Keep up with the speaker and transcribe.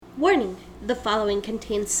Warning, the following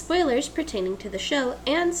contains spoilers pertaining to the show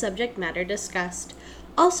and subject matter discussed.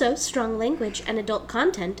 Also, strong language and adult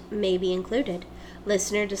content may be included.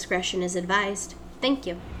 Listener discretion is advised. Thank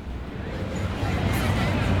you.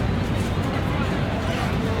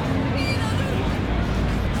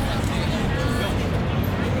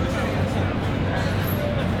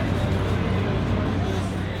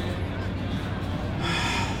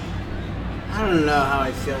 I don't know how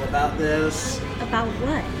I feel about this. About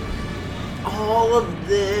what? All of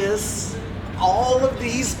this. All of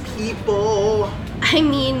these people. I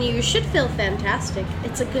mean, you should feel fantastic.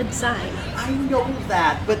 It's a good sign. I know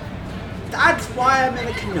that, but that's why I'm in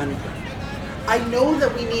a conundrum. I know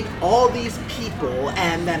that we need all these people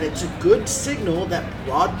and that it's a good signal that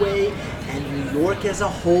Broadway and New York as a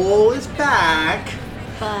whole is back.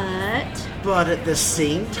 But at the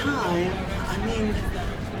same time, I mean,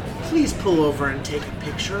 please pull over and take a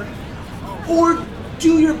picture. Or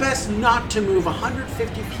do your best not to move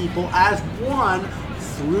 150 people as one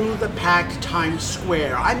through the packed Times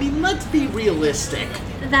Square. I mean, let's be realistic.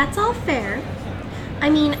 That's all fair. I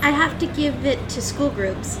mean, I have to give it to school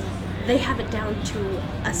groups. They have it down to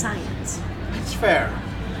a science. It's fair.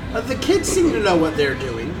 The kids seem to know what they're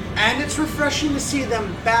doing, and it's refreshing to see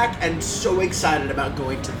them back and so excited about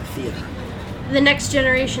going to the theater. The next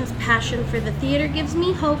generation's passion for the theater gives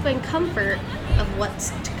me hope and comfort of what's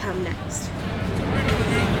to come next.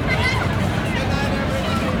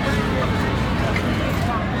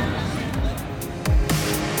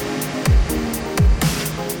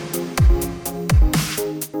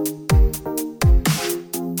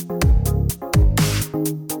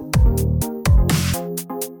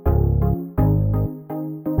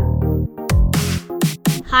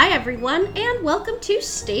 Hi everyone, and welcome to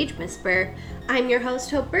Stage Whisper. I'm your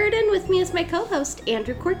host, Hope Burden. With me is my co-host,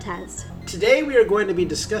 Andrew Cortez. Today we are going to be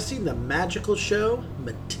discussing the magical show,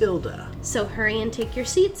 Matilda. So hurry and take your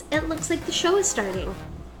seats. It looks like the show is starting.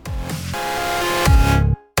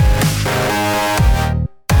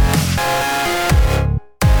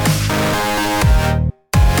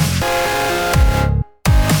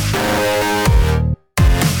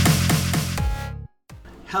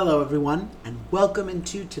 Hello everyone, and welcome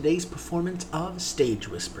into today's performance of Stage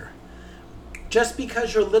Whisper. Just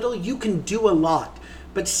because you're little, you can do a lot,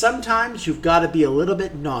 but sometimes you've got to be a little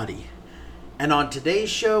bit naughty. And on today's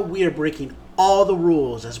show, we are breaking all the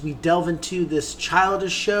rules as we delve into this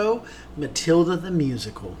childish show, Matilda the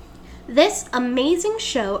Musical. This amazing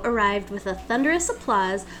show arrived with a thunderous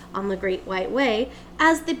applause on the Great White Way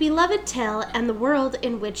as the beloved tale and the world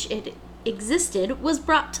in which it existed was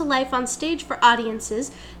brought to life on stage for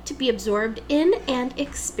audiences to be absorbed in and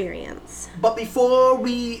experience. But before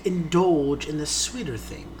we indulge in the sweeter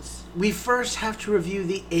things, we first have to review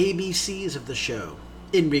the ABCs of the show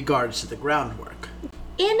in regards to the groundwork.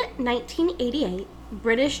 In 1988,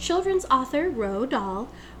 British children's author Roald Dahl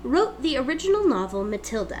wrote the original novel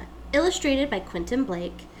Matilda, illustrated by Quentin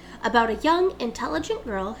Blake, about a young, intelligent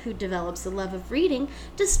girl who develops a love of reading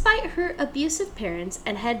despite her abusive parents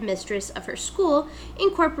and headmistress of her school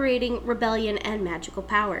incorporating rebellion and magical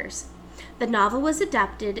powers. The novel was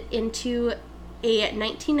adapted into a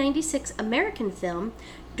 1996 American film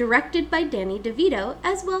directed by Danny DeVito,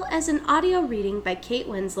 as well as an audio reading by Kate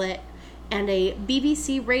Winslet and a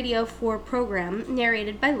BBC Radio 4 program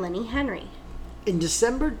narrated by Lenny Henry. In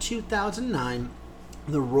December 2009,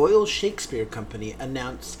 the Royal Shakespeare Company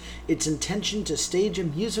announced its intention to stage a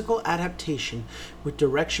musical adaptation with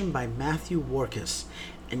direction by Matthew Warchus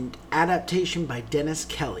and adaptation by Dennis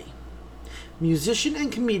Kelly. Musician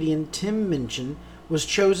and comedian Tim Minchin was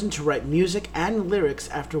chosen to write music and lyrics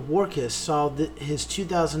after Warchus saw his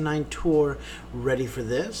 2009 tour Ready for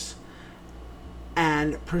This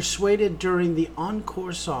and persuaded during the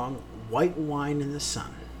encore song White Wine in the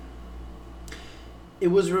Sun. It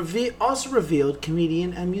was also revealed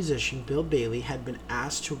comedian and musician Bill Bailey had been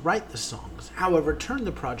asked to write the songs, however turned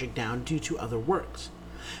the project down due to other works.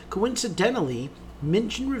 Coincidentally,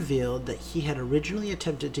 Minchin revealed that he had originally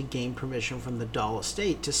attempted to gain permission from the Dahl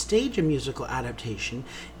estate to stage a musical adaptation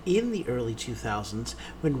in the early 2000s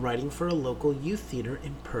when writing for a local youth theatre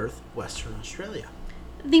in Perth, Western Australia.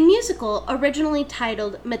 The musical, originally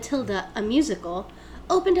titled Matilda, a Musical,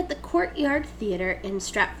 opened at the Courtyard Theatre in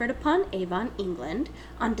Stratford-upon-Avon, England,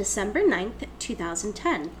 on December 9th,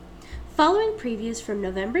 2010. Following previews from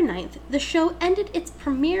November 9th, the show ended its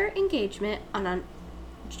premiere engagement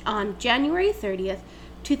on January 30th,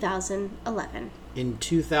 2011. In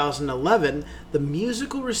 2011, the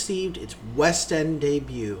musical received its West End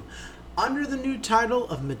debut under the new title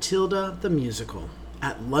of Matilda the Musical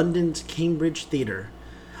at London's Cambridge Theatre.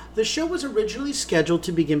 The show was originally scheduled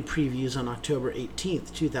to begin previews on October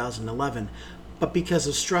 18th, 2011, but because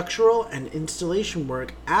of structural and installation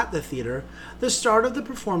work at the theater, the start of the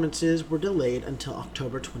performances were delayed until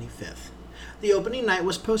October 25th. The opening night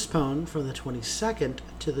was postponed from the 22nd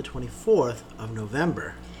to the 24th of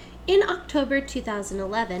November. In October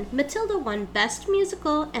 2011, Matilda won Best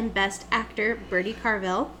Musical and Best Actor Bertie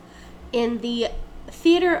Carvel in the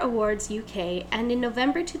Theatre Awards UK, and in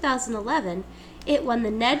November 2011, it won the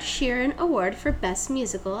Ned Sheeran Award for Best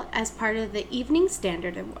Musical as part of the Evening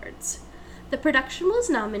Standard Awards. The production was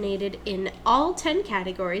nominated in all 10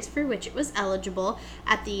 categories for which it was eligible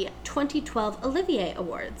at the 2012 Olivier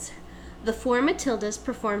Awards. The four Matildas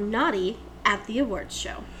performed Naughty at the awards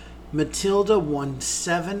show. Matilda won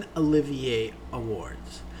 7 Olivier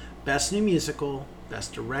Awards: Best New Musical,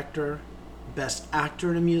 Best Director, Best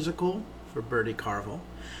Actor in a Musical for Bertie Carvel,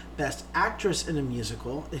 Best Actress in a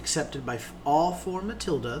Musical, accepted by all four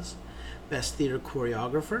Matildas, Best Theater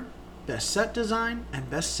Choreographer, Best Set Design, and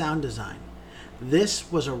Best Sound Design. This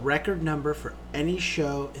was a record number for any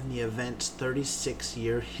show in the event's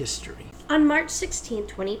 36-year history. On March 16,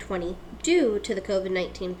 2020, due to the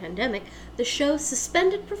COVID-19 pandemic, the show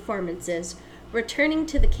suspended performances, returning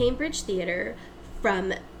to the Cambridge Theatre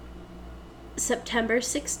from September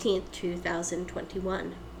 16,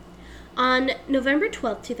 2021. On November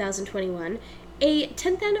 12, 2021, a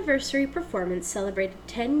 10th anniversary performance celebrated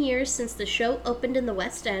 10 years since the show opened in the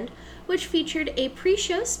West End, which featured a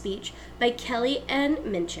pre-show speech by Kelly and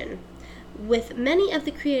Minchin, with many of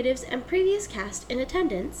the creatives and previous cast in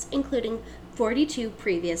attendance, including 42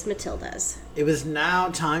 previous Matildas. It was now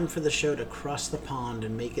time for the show to cross the pond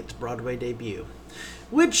and make its Broadway debut,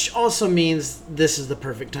 which also means this is the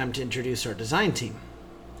perfect time to introduce our design team.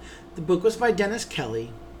 The book was by Dennis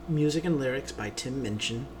Kelly, music and lyrics by Tim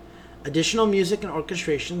Minchin, additional music and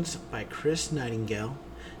orchestrations by Chris Nightingale,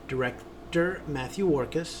 director Matthew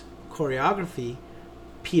Warchus, choreography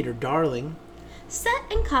Peter Darling, Set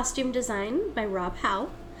and costume design by Rob Howe,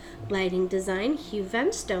 lighting design Hugh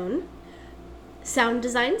Van Stone, sound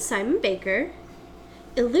design Simon Baker,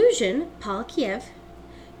 illusion Paul Kiev,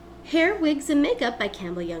 hair, wigs, and makeup by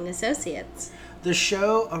Campbell Young Associates. The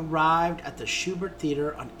show arrived at the Schubert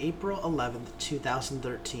Theater on April 11,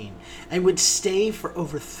 2013, and would stay for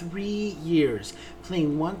over 3 years,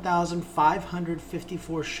 playing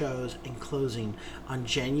 1,554 shows and closing on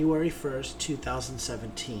January 1,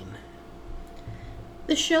 2017.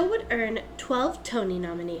 The show would earn 12 Tony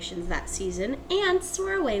nominations that season and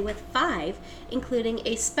soar away with 5, including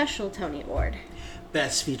a special Tony Award.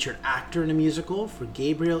 Best Featured Actor in a Musical for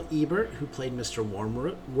Gabriel Ebert, who played Mr.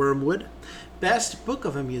 Wormwood. Best Book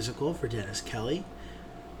of a Musical for Dennis Kelly.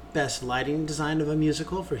 Best Lighting Design of a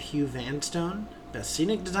Musical for Hugh Van Stone. Best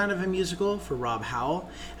Scenic Design of a Musical for Rob Howell.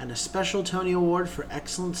 And a special Tony Award for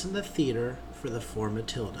Excellence in the Theater for the four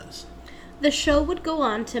Matildas. The show would go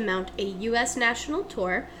on to mount a U.S. national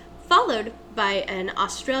tour, followed by an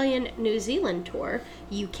Australian-New Zealand tour,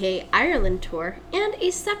 UK-Ireland tour, and a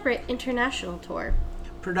separate international tour.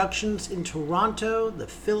 Productions in Toronto, the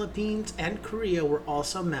Philippines, and Korea were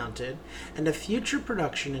also mounted, and a future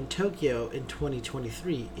production in Tokyo in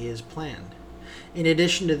 2023 is planned. In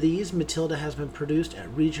addition to these, Matilda has been produced at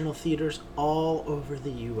regional theaters all over the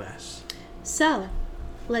U.S. So,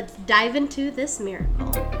 let's dive into this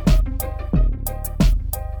miracle.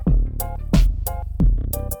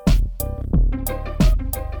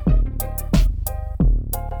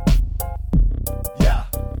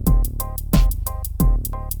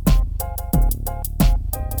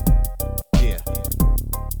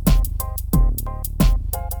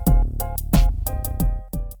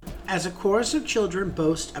 As a chorus of children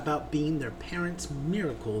boast about being their parents'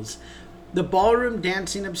 miracles, the ballroom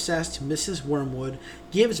dancing obsessed Mrs. Wormwood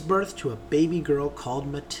gives birth to a baby girl called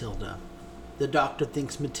Matilda. The doctor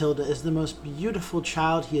thinks Matilda is the most beautiful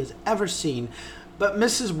child he has ever seen, but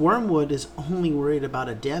Mrs. Wormwood is only worried about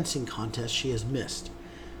a dancing contest she has missed.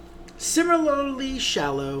 Similarly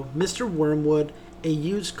shallow, Mr. Wormwood, a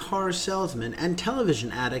used car salesman and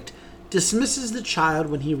television addict, dismisses the child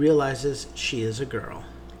when he realizes she is a girl.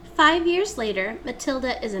 5 years later,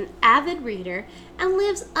 Matilda is an avid reader and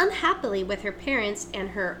lives unhappily with her parents and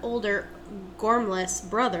her older, gormless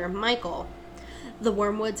brother, Michael. The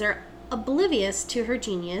Wormwoods are oblivious to her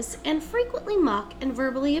genius and frequently mock and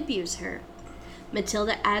verbally abuse her.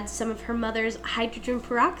 Matilda adds some of her mother's hydrogen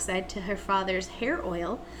peroxide to her father's hair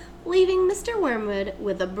oil, leaving Mr. Wormwood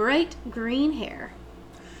with a bright green hair.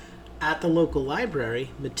 At the local library,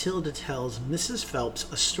 Matilda tells Mrs.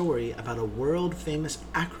 Phelps a story about a world-famous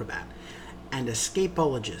acrobat and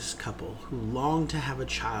escapologist couple who long to have a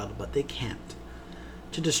child, but they can't.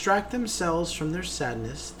 To distract themselves from their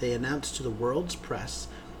sadness, they announce to the world's press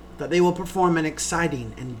that they will perform an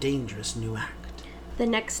exciting and dangerous new act. The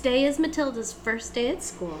next day is Matilda's first day at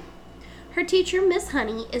school. Her teacher, Miss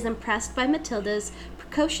Honey, is impressed by Matilda's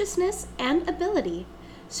precociousness and ability,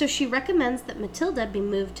 so she recommends that Matilda be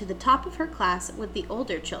moved to the top of her class with the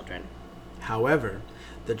older children. However,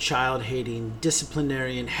 the child-hating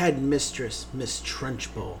disciplinarian head mistress, Miss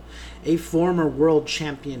Trunchbull, a former world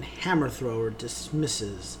champion hammer thrower,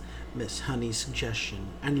 dismisses Miss Honey's suggestion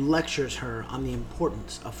and lectures her on the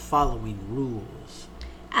importance of following rules.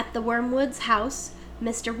 At the Wormwood's house,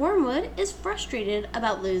 Mr. Wormwood is frustrated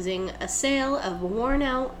about losing a sale of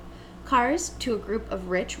worn-out cars to a group of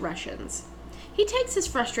rich Russians. He takes his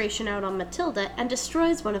frustration out on Matilda and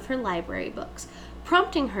destroys one of her library books,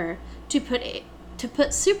 prompting her to put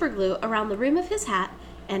superglue around the rim of his hat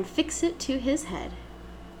and fix it to his head.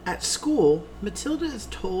 At school, Matilda is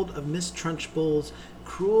told of Miss Trunchbull's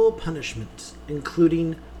cruel punishments,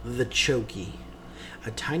 including the chokey,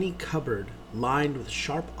 a tiny cupboard lined with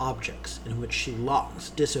sharp objects in which she locks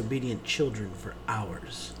disobedient children for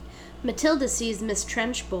hours. Matilda sees Miss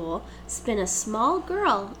Trunchbull spin a small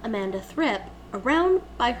girl, Amanda Thrip, around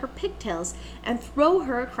by her pigtails and throw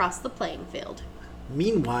her across the playing field.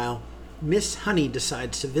 Meanwhile, Miss Honey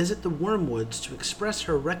decides to visit the Wormwoods to express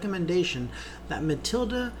her recommendation that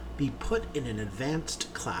Matilda be put in an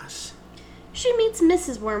advanced class. She meets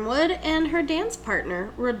Mrs. Wormwood and her dance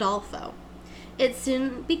partner, Rodolfo. It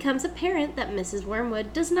soon becomes apparent that Mrs.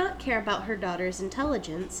 Wormwood does not care about her daughter's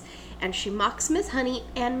intelligence, and she mocks Miss Honey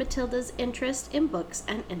and Matilda's interest in books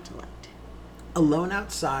and intellect. Alone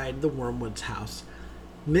outside the Wormwood's house,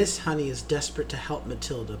 Miss Honey is desperate to help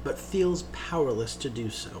Matilda, but feels powerless to do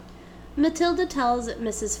so. Matilda tells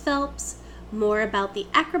Mrs. Phelps more about the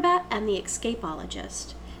acrobat and the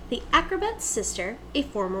escapologist. The acrobat's sister, a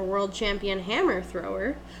former world champion hammer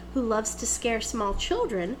thrower who loves to scare small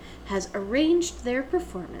children, has arranged their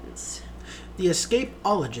performance. The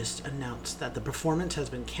escapologist announced that the performance has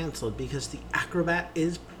been canceled because the acrobat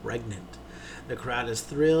is pregnant. The crowd is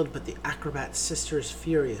thrilled, but the acrobat's sister is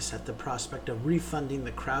furious at the prospect of refunding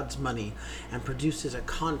the crowd's money and produces a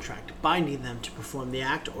contract binding them to perform the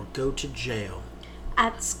act or go to jail.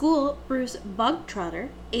 At school, Bruce Bogtrotter,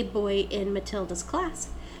 a boy in Matilda's class,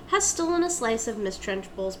 has stolen a slice of Miss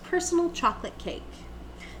Trunchbull's personal chocolate cake.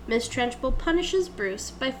 Miss Trunchbull punishes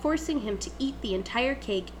Bruce by forcing him to eat the entire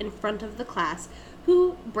cake in front of the class,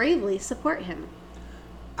 who bravely support him.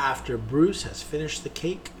 After Bruce has finished the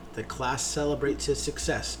cake, the class celebrates his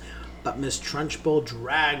success, but Miss Trunchbull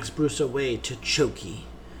drags Bruce away to Chokey,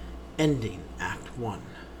 ending Act 1.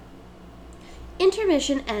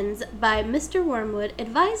 Intermission ends by Mr. Wormwood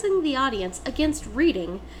advising the audience against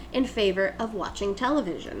reading in favor of watching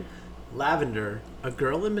television. Lavender, a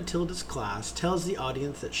girl in Matilda's class, tells the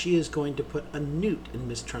audience that she is going to put a newt in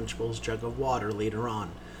Miss Trunchbull's jug of water later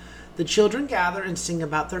on. The children gather and sing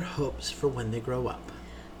about their hopes for when they grow up.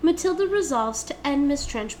 Matilda resolves to end Miss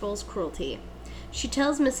Trunchbull's cruelty. She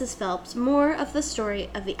tells Mrs. Phelps more of the story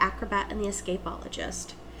of the acrobat and the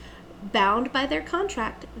escapologist. Bound by their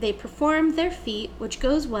contract, they perform their feat, which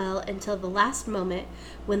goes well until the last moment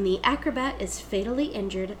when the acrobat is fatally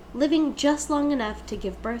injured, living just long enough to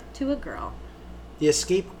give birth to a girl. The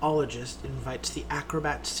escapologist invites the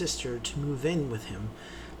acrobat's sister to move in with him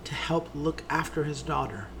to help look after his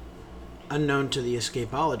daughter. Unknown to the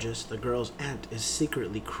escapologist, the girl's aunt is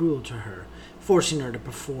secretly cruel to her, forcing her to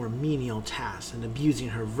perform menial tasks and abusing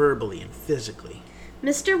her verbally and physically.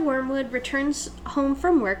 Mr. Wormwood returns home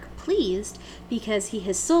from work pleased because he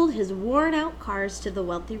has sold his worn-out cars to the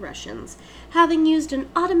wealthy Russians, having used an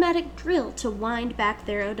automatic drill to wind back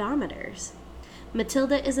their odometers.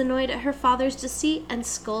 Matilda is annoyed at her father's deceit and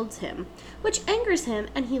scolds him, which angers him,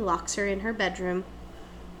 and he locks her in her bedroom.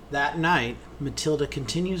 That night, Matilda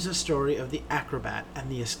continues the story of the acrobat and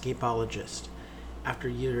the escapologist. After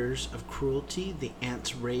years of cruelty, the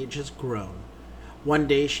aunt's rage has grown. One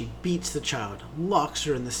day she beats the child, locks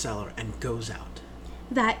her in the cellar, and goes out.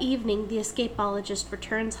 That evening, the escapologist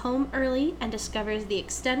returns home early and discovers the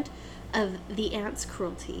extent of the aunt's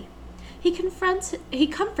cruelty. He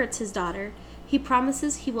comforts his daughter. He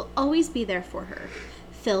promises he will always be there for her.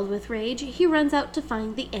 Filled with rage, he runs out to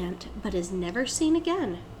find the aunt, but is never seen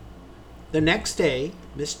again. The next day,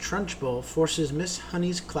 Miss Trunchbull forces Miss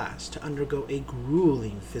Honey's class to undergo a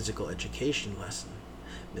grueling physical education lesson.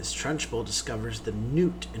 Miss Trunchbull discovers the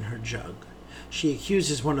newt in her jug. She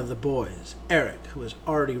accuses one of the boys, Eric, who has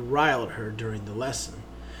already riled her during the lesson.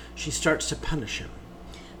 She starts to punish him.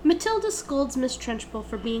 Matilda scolds Miss Trunchbull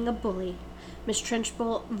for being a bully. Miss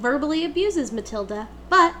Trunchbull verbally abuses Matilda,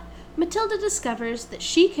 but Matilda discovers that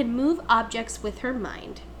she can move objects with her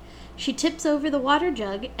mind. She tips over the water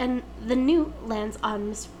jug, and the newt lands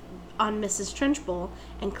on Mrs. Trunchbull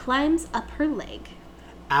and climbs up her leg.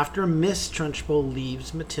 After Miss Trunchbull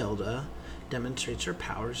leaves, Matilda demonstrates her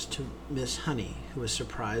powers to Miss Honey, who is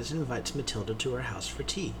surprised and invites Matilda to her house for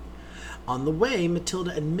tea. On the way,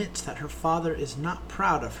 Matilda admits that her father is not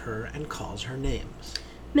proud of her and calls her names.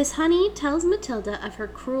 Miss Honey tells Matilda of her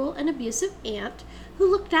cruel and abusive aunt, who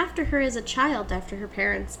looked after her as a child after her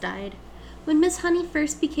parents died. When Miss Honey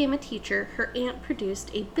first became a teacher, her aunt produced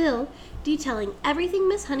a bill detailing everything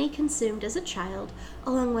Miss Honey consumed as a child,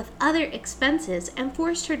 along with other expenses, and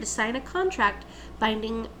forced her to sign a contract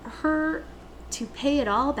binding her to pay it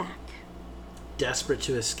all back. Desperate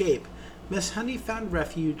to escape, Miss Honey found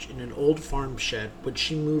refuge in an old farm shed, which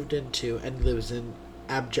she moved into and lives in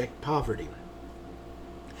abject poverty.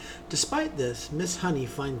 Despite this, Miss Honey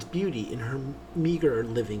finds beauty in her meager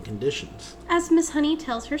living conditions. As Miss Honey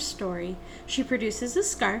tells her story, she produces a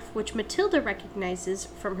scarf which Matilda recognizes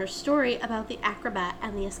from her story about the acrobat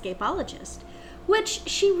and the escapologist, which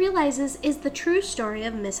she realizes is the true story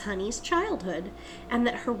of Miss Honey's childhood, and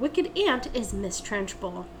that her wicked aunt is Miss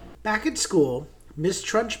Trunchbull. Back at school, Miss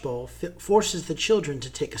Trunchbull forces the children to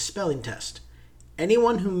take a spelling test.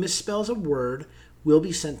 Anyone who misspells a word will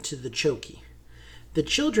be sent to the chokey. The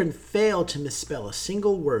children fail to misspell a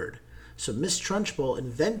single word, so Miss Trunchbull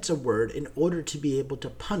invents a word in order to be able to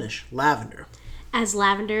punish Lavender. As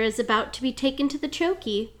Lavender is about to be taken to the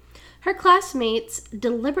chokey, her classmates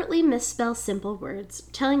deliberately misspell simple words,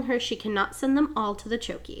 telling her she cannot send them all to the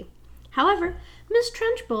chokey. However, Miss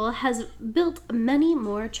Trunchbull has built many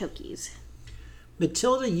more chokeys.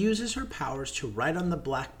 Matilda uses her powers to write on the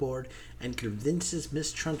blackboard and convinces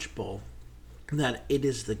Miss Trunchbull that it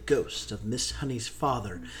is the ghost of Miss Honey's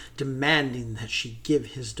father, demanding that she give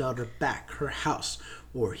his daughter back her house,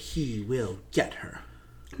 or he will get her.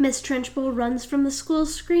 Miss Trunchbull runs from the school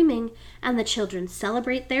screaming, and the children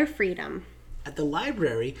celebrate their freedom. At the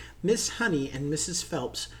library, Miss Honey and Mrs.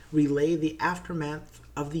 Phelps relay the aftermath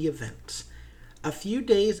of the events. A few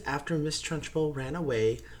days after Miss Trunchbull ran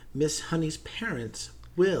away, Miss Honey's parents'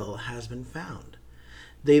 will has been found.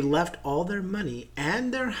 They left all their money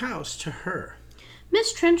and their house to her.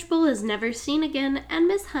 Miss Trunchbull is never seen again, and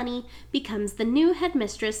Miss Honey becomes the new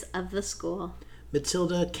headmistress of the school.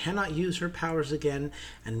 Matilda cannot use her powers again,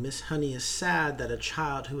 and Miss Honey is sad that a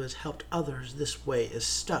child who has helped others this way is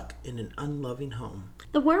stuck in an unloving home.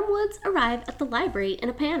 The Wormwoods arrive at the library in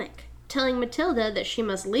a panic, telling Matilda that she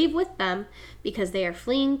must leave with them because they are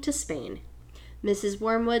fleeing to Spain. Mrs.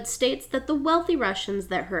 Wormwood states that the wealthy Russians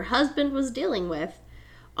that her husband was dealing with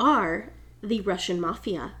are the Russian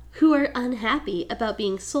mafia, who are unhappy about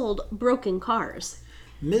being sold broken cars.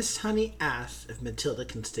 Miss Honey asks if Matilda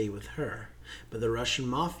can stay with her, but the Russian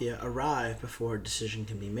mafia arrive before a decision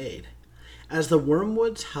can be made. As the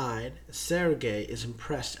Wormwoods hide, Sergei is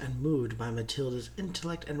impressed and moved by Matilda's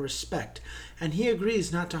intellect and respect, and he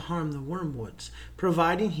agrees not to harm the Wormwoods,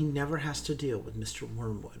 providing he never has to deal with Mr.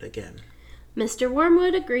 Wormwood again. Mr.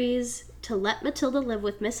 Wormwood agrees to let Matilda live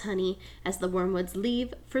with Miss Honey as the Wormwoods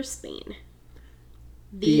leave for Spain.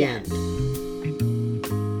 The end.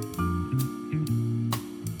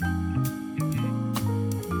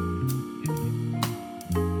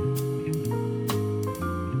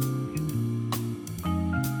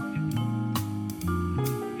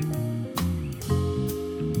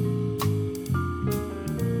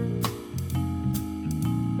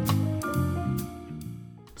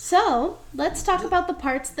 So, let's talk about the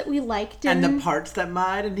parts that we liked and the parts that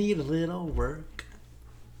might need a little work.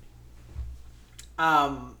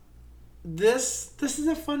 This is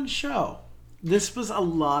a fun show. This was a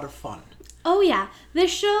lot of fun. Oh yeah.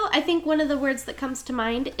 This show, I think one of the words that comes to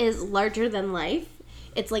mind is larger than life.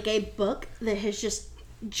 It's like a book that has just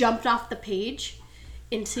jumped off the page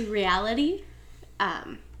into reality.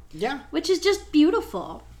 Yeah. Which is just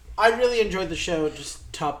beautiful. I really enjoyed the show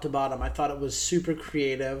just top to bottom. I thought it was super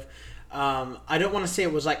creative. I don't want to say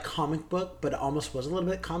it was like comic book, but it almost was a little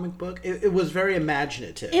bit comic book. It was very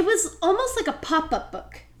imaginative. It was almost like a pop-up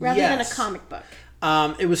book rather than a comic book.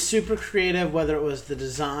 It was super creative, whether it was the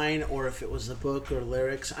design or if it was the book or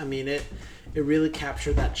lyrics. I mean, it really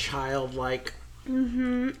captured that childlike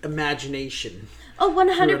imagination. Oh,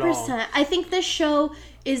 100%. I think this show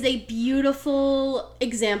is a beautiful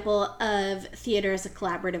example of theater as a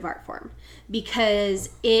collaborative art form because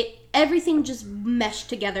everything just meshed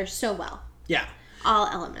together so well. Yeah. All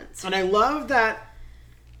elements. And I love that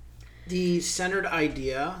the centered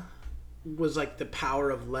idea was like the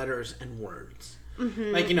power of letters and words.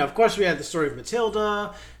 Like, you know, of course we had the story of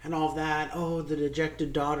Matilda and all of that. Oh, the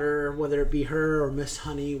dejected daughter, whether it be her or Miss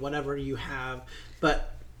Honey, whatever you have.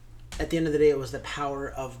 But at the end of the day, it was the power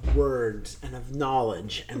of words and of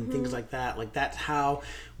knowledge and things like that. Like, that's how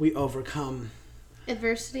we overcome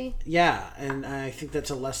adversity. Yeah, and I think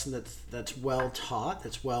that's a lesson that's well taught,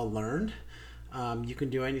 that's well learned. You can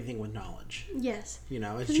do anything with knowledge. Yes. You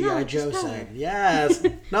know, as G.I. Joe said. Yes,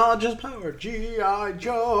 knowledge is power. G.I.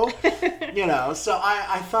 Joe. You know, so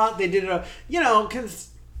I thought they did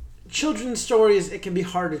because children's stories, it can be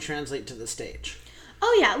hard to translate to the stage.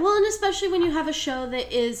 Oh, yeah. Well, and especially when you have a show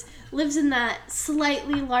that lives in that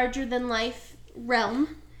slightly larger than life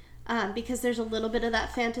realm, because there's a little bit of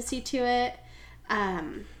that fantasy to it.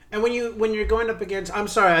 And when you're going up against, I'm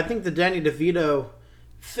sorry, I think the Danny DeVito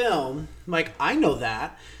film, like, I know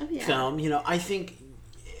that film, you know, I think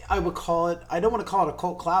I would call it, I don't want to call it a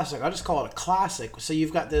cult classic, I just call it a classic. So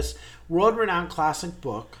you've got this world-renowned classic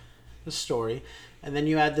book, the story, and then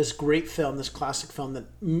you add this great film, this classic film that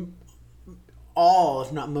all,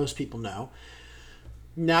 if not most people know.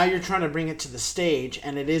 Now you're trying to bring it to the stage,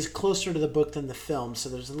 and it is closer to the book than the film, so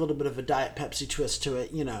there's a little bit of a Diet Pepsi twist to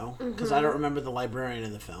it, you know, because I don't remember the librarian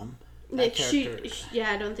in the film. Like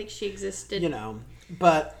I don't think she existed. You know,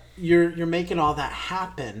 but you're making all that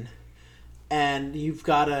happen, and you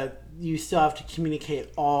still have to communicate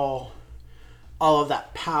all of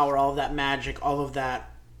that power, all of that magic, all of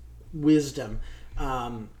that wisdom.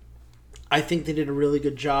 I think they did a really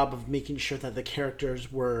good job of making sure that the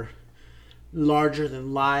characters were larger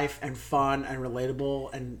than life and fun and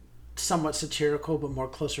relatable and somewhat satirical, but more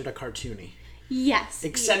closer to cartoony. Yes.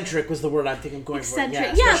 Eccentric was the word I think I'm going for.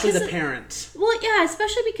 Yeah, especially the parents. Well, yeah,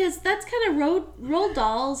 especially because that's kind of Roald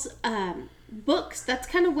Dahl's books. That's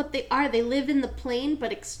kind of what they are. They live in the plain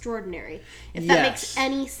but extraordinary, if that makes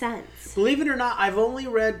any sense. Believe it or not, I've only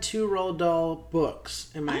read 2 Roald Dahl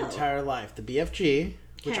books in my entire life. The BFG,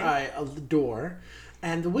 which I adore,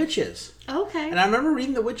 and The Witches. Okay. And I remember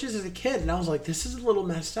reading The Witches as a kid, and I was like, this is a little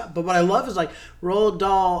messed up. But what I love is, like, Roald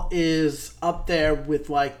Dahl is up there with,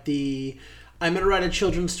 like, I'm going to write a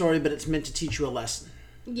children's story, but it's meant to teach you a lesson.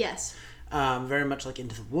 Yes. Very much like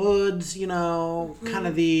Into the Woods, you know, kind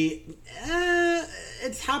of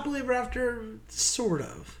it's happily ever after, sort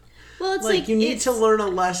of. Well, it's like you need to learn a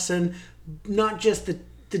lesson, not just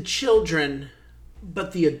the children,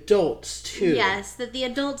 but the adults too. Yes, that the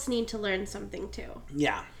adults need to learn something too.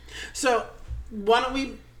 Yeah. So why don't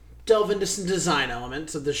we delve into some design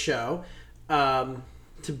elements of the show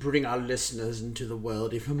to bring our listeners into the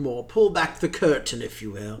world even more. Pull back the curtain, if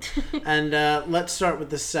you will. And let's start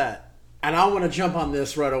with the set. And I want to jump on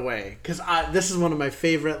this right away because this is one of my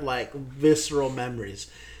favorite, like, visceral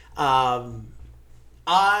memories.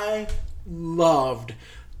 I loved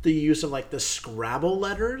the use of, like, the Scrabble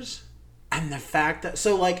letters. And the fact that,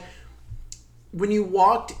 so, like, when you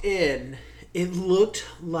walked in, it looked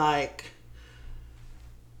like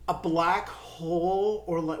a black hole,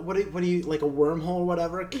 or like, what do you, like a wormhole or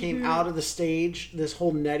whatever, came out of the stage, this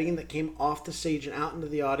whole netting that came off the stage and out into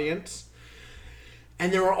the audience.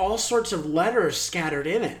 And there were all sorts of letters scattered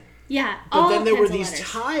in it. Yeah, but then there were these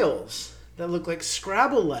tiles that looked like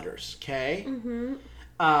Scrabble letters, okay?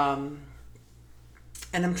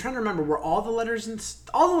 And I'm trying to remember, were all the letters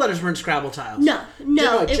were in Scrabble tiles?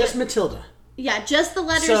 No, just Matilda. Yeah, just the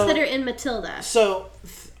letters that are in Matilda. So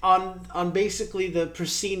on basically the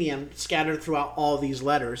proscenium scattered throughout all these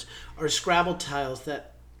letters are Scrabble tiles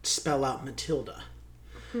that spell out Matilda.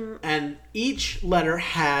 And each letter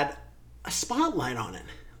had a spotlight on it.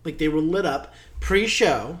 Like, they were lit up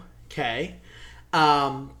pre-show, okay?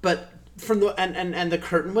 But from the and the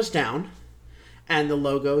curtain was down, and the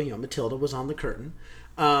logo, you know, Matilda was on the curtain.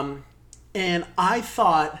 And I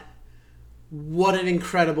thought, what an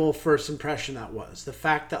incredible first impression that was. The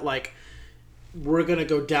fact that, like, we're going to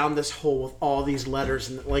go down this hole with all these letters.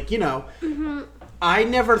 And, like, you know, I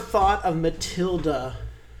never thought of Matilda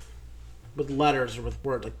with letters or with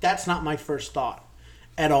words. Like, that's not my first thought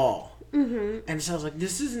at all. And so I was like,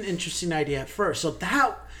 this is an interesting idea at first. So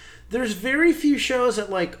there's very few shows that,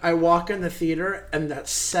 like, I walk in the theater and that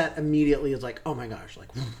set immediately is like, oh my gosh, like,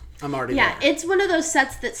 I'm already there. It's one of those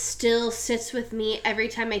sets that still sits with me every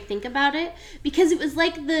time I think about it, because it was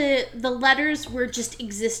like the letters were just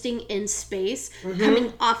existing in space,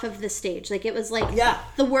 coming off of the stage. Like, it was like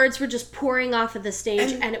the words were just pouring off of the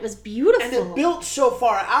stage, and it was beautiful. And it built so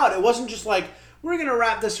far out. It wasn't just like, we're going to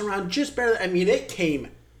wrap this around just barely. I mean, it came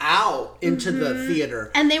out into the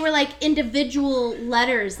theater. And they were like individual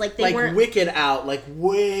letters. Like they weren't... wicked out, like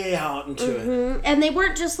way out into it. And they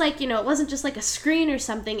weren't just like, it wasn't just like a screen or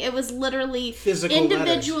something. It was literally physical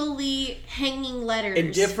individually hanging letters.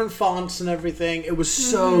 In different fonts and everything. It was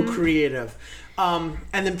so creative. And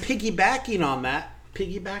then piggybacking on that.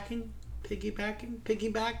 Piggyback?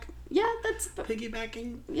 Yeah, that's...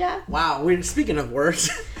 Piggybacking? Yeah. Wow, we're speaking of words.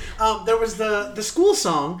 There was the school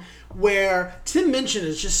song where Tim Minchin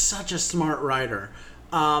is just such a smart writer.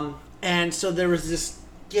 And so there was this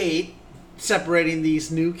gate separating these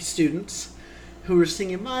new students who were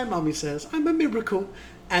singing, "My mommy says I'm a miracle."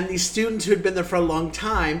 And these students who had been there for a long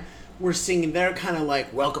time were singing their kind of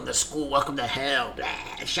like, "Welcome to school, welcome to hell, blah,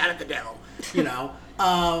 shout at the devil,"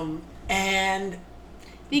 and...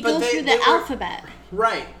 They go through the alphabet.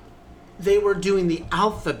 Right. They were doing the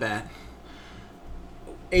alphabet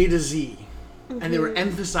A to Z. And they were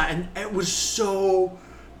emphasizing, and it was so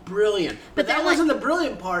brilliant. But that wasn't the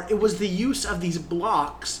brilliant part. It was the use of these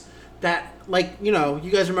blocks that, you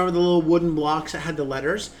guys remember the little wooden blocks that had the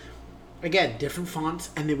letters? Again, different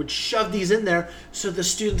fonts, and they would shove these in there so the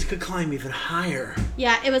students could climb even higher.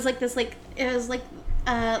 Yeah, it was like this, like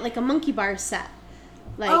a monkey bar set.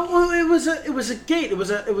 It was a gate. It was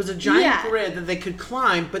a giant grid that they could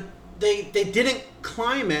climb, but they didn't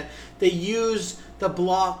climb it. They used the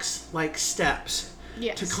blocks like steps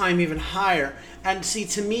to climb even higher. And see,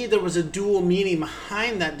 to me, there was a dual meaning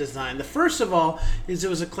behind that design. The first of all is it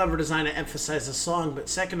was a clever design to emphasize the song, but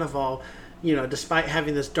second of all, despite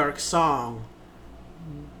having this dark song,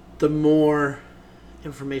 the more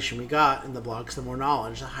information we got in the blocks, the more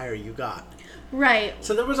knowledge, the higher you got. Right.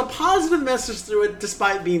 So there was a positive message through it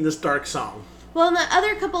despite being this dark song. Well, and the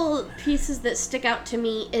other couple pieces that stick out to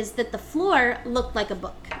me is that the floor looked like a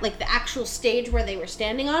book. Like the actual stage where they were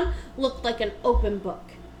standing on looked like an open book.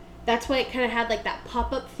 That's why it kind of had like that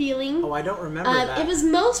pop-up feeling. Oh, I don't remember that. It was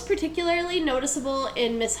most particularly noticeable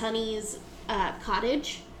in Miss Honey's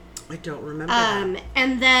cottage. I don't remember that.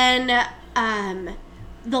 And then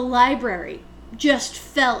the library just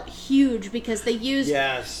felt huge because they used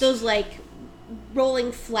those like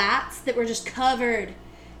rolling flats that were just covered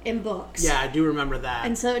in books. Yeah, I do remember that.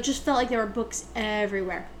 And so it just felt like there were books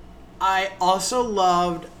everywhere. I also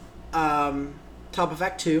loved top of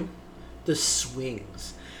Act 2, the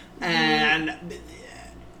swings. And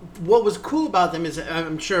what was cool about them is,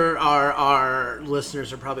 I'm sure our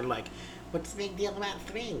listeners are probably like, what's the big deal about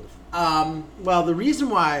swings? Well, the reason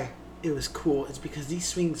why it was cool is because these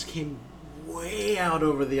swings came way out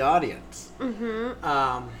over the audience.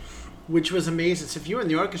 Which was amazing. So if you were in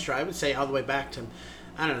the orchestra, I would say all the way back to,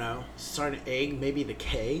 I don't know, Sergeant Egg, maybe the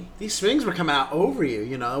K. These swings were coming out over you,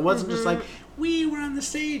 It wasn't just like, we were on the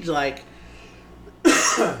stage. Like,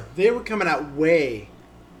 they were coming out way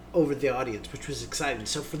over the audience, which was exciting.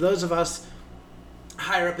 So for those of us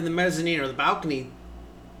higher up in the mezzanine or the balcony,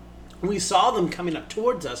 we saw them coming up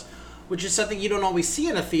towards us, which is something you don't always see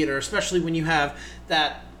in a theater, especially when you have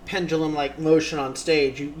that pendulum-like motion on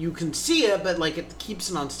stage. You can see it, but like it keeps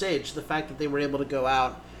it on stage. The fact that they were able to go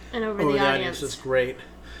out and over the audience was great.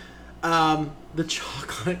 The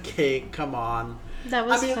chocolate cake, come on. That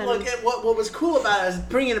was fun. Look, what was cool about it is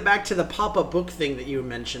bringing it back to the pop-up book thing that you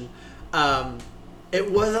mentioned. It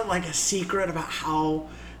wasn't like a secret about how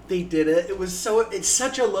they did it. It's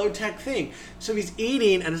such a low-tech thing. So he's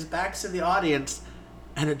eating and his back's to the audience,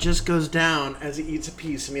 and it just goes down as he eats a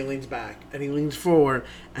piece, and he leans back, and he leans forward,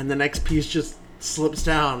 and the next piece just slips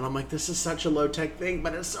down. And I'm like, this is such a low-tech thing,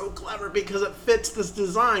 but it's so clever because it fits this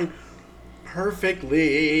design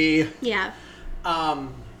perfectly. Yeah.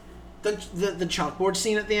 The chalkboard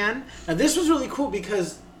scene at the end. And this was really cool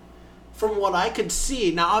because from what I could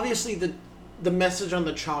see, now obviously the message on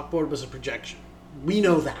the chalkboard was a projection. We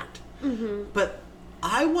know that. But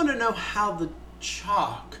I want to know how the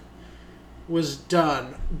chalk was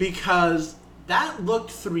done because that looked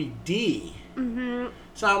 3D.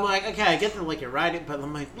 So I'm like, okay, I get that like you're writing, but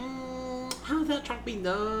I'm like, how's that chalk being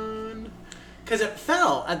done? Because it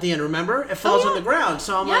fell at the end, remember? It falls on the ground.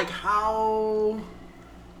 So I'm like, how...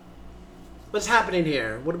 What's happening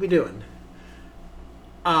here? What are we doing?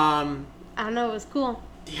 I don't know. It was cool.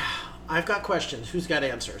 Yeah. I've got questions. Who's got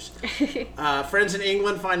answers? Friends in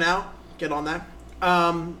England, find out. Get on that.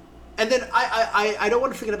 And then I don't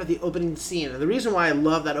want to forget about the opening scene. And the reason why I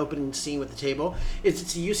love that opening scene with the table is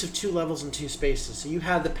it's the use of 2 levels and 2 spaces. So you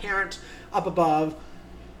have the parent up above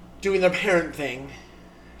doing their parent thing,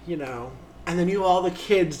 and then you have all the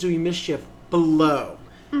kids doing mischief below.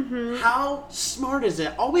 How smart is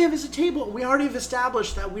it? All we have is a table. We already have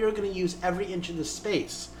established that we are going to use every inch of the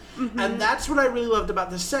space. And that's what I really loved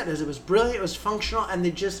about this set is it was brilliant, it was functional, and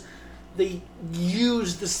they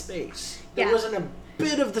used the space. There Yeah. wasn't a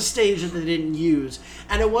bit of the stage that they didn't use.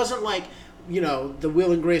 And it wasn't like, the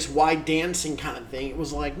Will and Grace wide dancing kind of thing. It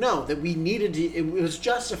was like, no, that we needed to, it was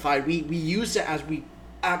justified. We used it as we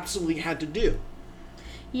absolutely had to do.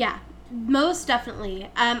 Yeah, most definitely.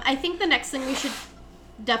 I think the next thing we should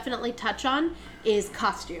definitely touch on is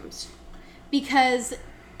costumes. Because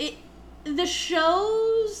the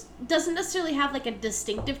shows doesn't necessarily have like a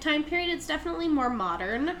distinctive time period. It's definitely more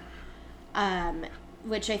modern,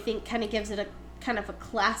 which I think kind of gives it a kind of a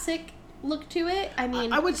classic look to it. I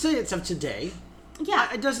mean, I would say it's of today.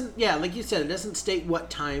 Yeah. It doesn't, like you said, it doesn't state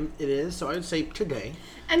what time it is, so I would say today.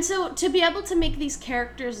 And so to be able to make these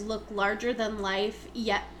characters look larger than life,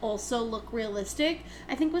 yet also look realistic,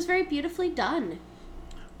 I think was very beautifully done.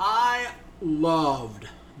 I loved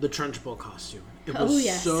the Trunchbull costume. It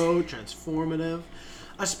was so transformative,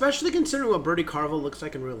 especially considering what Bertie Carvel looks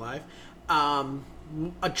like in real life.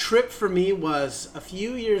 A trip for me was a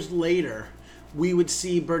few years later, we would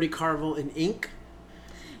see Bertie Carvel in Ink.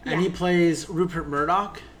 And he plays Rupert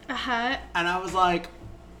Murdoch. Uh-huh. And I was like,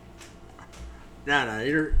 no,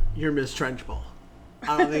 you're Miss Trunchbull.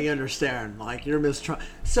 I don't think you understand. Like, you're Miss Trunchbull.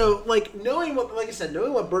 So, knowing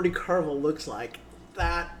what Bertie Carvel looks like,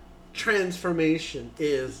 that transformation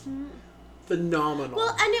is phenomenal.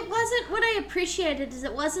 Well, and it wasn't, what I appreciated is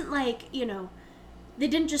it wasn't like, they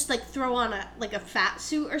didn't just throw on a fat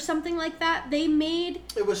suit or something like that. They made...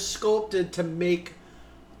 It was sculpted to make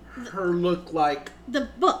her look like the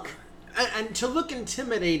book, and to look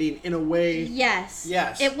intimidating in a way. Yes.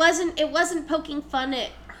 It wasn't poking fun at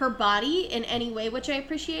her body in any way, which I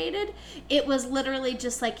appreciated. It was literally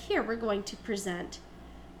just like, here, we're going to present,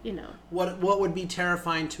 what would be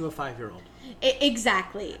terrifying to a 5-year-old.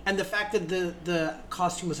 Exactly. And the fact that the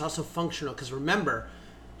costume was also functional, because remember,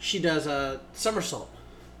 she does a somersault.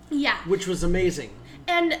 Yeah. Which was amazing.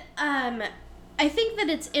 And I think that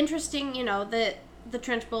it's interesting, that the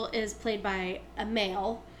Trunchbull is played by a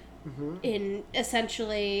male in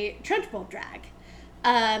essentially Trunchbull drag.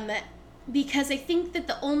 Because I think that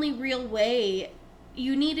the only real way,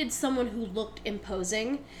 you needed someone who looked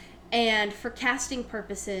imposing, and for casting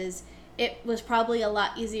purposes, it was probably a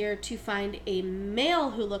lot easier to find a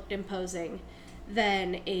male who looked imposing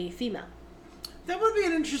than a female. That would be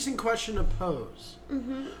an interesting question to pose.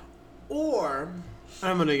 Mm-hmm. Or,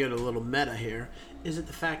 I'm going to get a little meta here, is it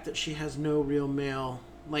the fact that she has no real male,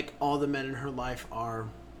 like all the men in her life are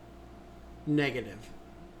negative?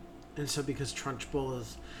 And so because Trunchbull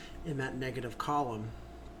is in that negative column,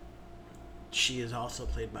 she is also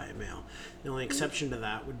played by a male. The only exception to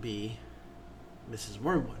that would be Mrs.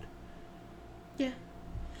 Wormwood. Yeah.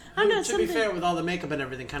 I don't know. To be fair, with all the makeup and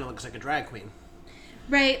everything, kind of looks like a drag queen.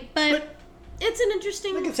 Right, but it's an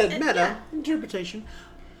interesting... Like I said, meta interpretation.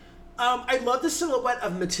 I love the silhouette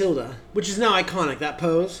of Matilda, which is now iconic. That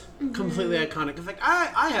pose, completely iconic. It's like,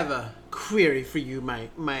 I have a query for you,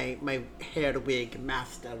 my hair wig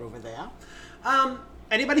master over there.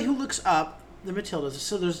 Anybody who looks up the Matildas,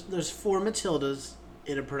 so there's 4 Matildas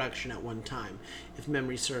in a production at one time, if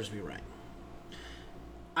memory serves me right.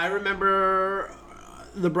 I remember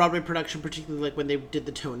the Broadway production, particularly like when they did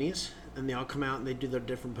the Tonys, and they all come out and they do their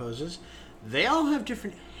different poses. They all have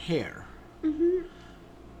different hair. Mm-hmm.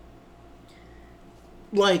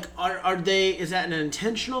 Like, are they, is that an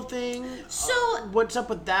intentional thing? So... what's up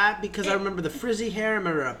with that? Because I remember the frizzy hair, I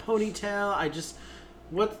remember a ponytail,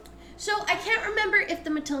 So, I can't remember if the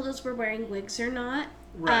Matildas were wearing wigs or not.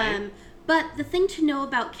 Right. But the thing to know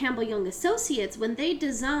about Campbell Young Associates, when they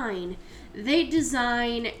design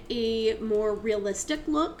a more realistic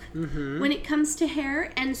look when it comes to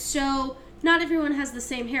hair. And so, not everyone has the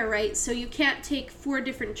same hair, right? So, you can't take 4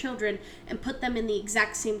 different children and put them in the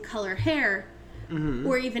exact same color hair.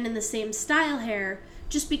 Or even in the same style hair,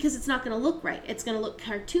 just because it's not going to look right. It's going to look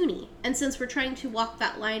cartoony. And since we're trying to walk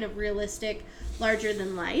that line of realistic, larger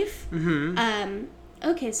than life,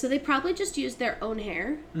 okay, so they probably just used their own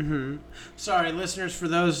hair. Sorry, listeners, for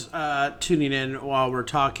those tuning in while we're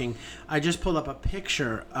talking, I just pulled up a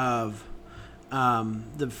picture of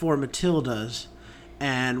the 4 Matildas,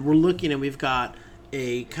 and we're looking, and we've got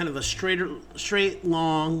a kind of a straight,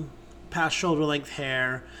 long, past shoulder length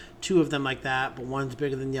hair. 2 of them like that, but one's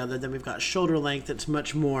bigger than the other. Then we've got shoulder length that's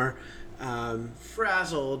much more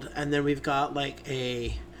frazzled, and then we've got like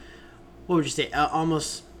a, what would you say,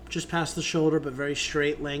 almost just past the shoulder, but very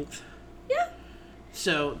straight length. Yeah.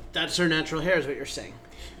 So that's her natural hair, is what you're saying.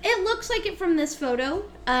 It looks like it from this photo.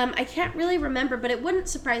 I can't really remember, but it wouldn't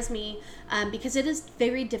surprise me because it is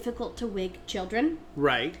very difficult to wig children.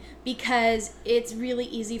 Right. Because it's really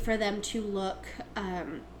easy for them to look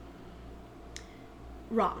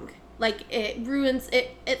wrong. Like, it ruins,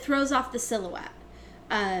 it throws off the silhouette.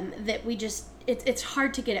 That we just, it's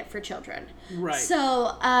hard to get it for children. Right.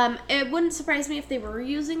 So, it wouldn't surprise me if they were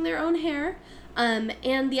using their own hair.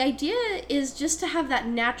 And the idea is just to have that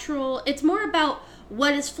natural, it's more about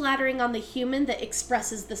what is flattering on the human that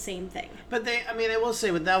expresses the same thing. But I will say,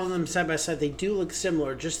 with that them side by side, they do look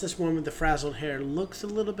similar. Just this one with the frazzled hair looks a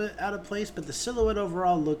little bit out of place, but the silhouette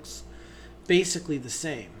overall looks basically the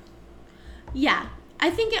same. Yeah. I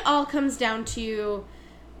think it all comes down to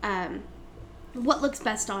what looks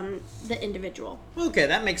best on the individual. Okay,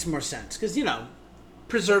 that makes more sense. Because,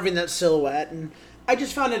 preserving that silhouette, and I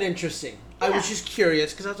just found it interesting. Yeah. I was just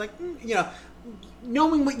curious, because I was like,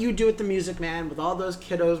 knowing what you do at the Music Man with all those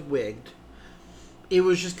kiddos wigged, it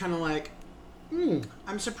was just kind of like,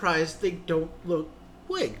 I'm surprised they don't look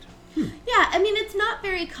wigged. Yeah, I mean, it's not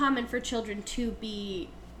very common for children to be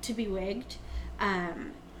wigged.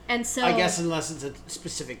 And so, I guess unless it's a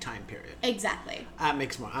specific time period. Exactly. That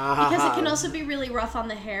makes more... Because it can also be really rough on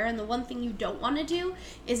the hair, and the one thing you don't want to do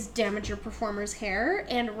is damage your performer's hair,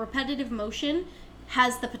 and repetitive motion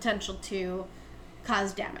has the potential to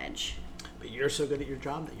cause damage. But you're so good at your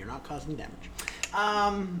job that you're not causing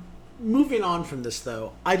damage. Moving on from this,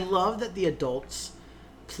 though, I love that the adults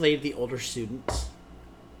played the older students.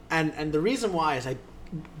 And the reason why is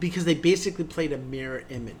because they basically played a mirror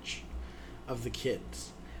image of the kids,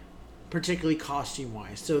 particularly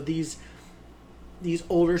costume-wise. So these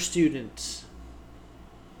older students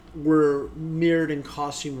were mirrored in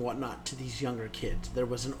costume and whatnot to these younger kids. There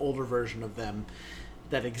was an older version of them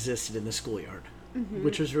that existed in the schoolyard,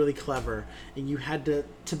 which was really clever. And you had to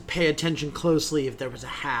pay attention closely if there was a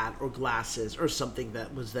hat or glasses or something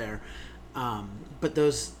that was there. But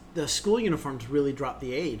the school uniforms really dropped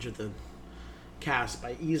the age of the cast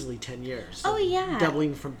by easily 10 years. So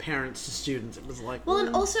doubling from parents to students. It was like... Well,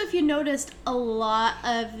 and also if you noticed, a lot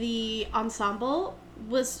of the ensemble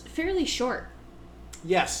was fairly short.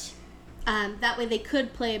 Yes. That way they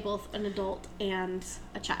could play both an adult and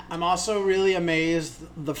a child. I'm also really amazed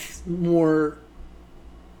the more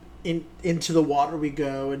into the water we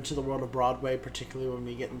go, into the world of Broadway, particularly when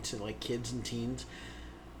we get into like kids and teens.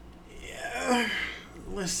 Yeah.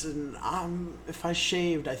 Listen, if I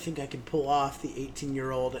shaved, I think I could pull off the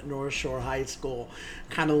 18-year-old at North Shore High School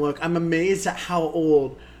kind of look. I'm amazed at how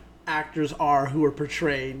old actors are who are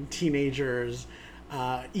portraying teenagers.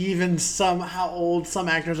 Even how old some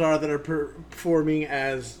actors are that are performing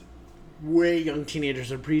as way young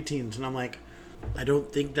teenagers or preteens. And I'm like, I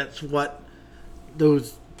don't think that's what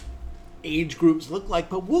those age groups look like,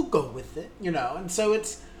 but we'll go with it, And so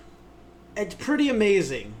it's pretty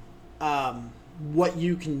amazing. What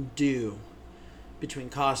you can do between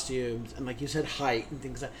costumes and, like you said, height and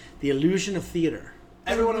things like the illusion of theater.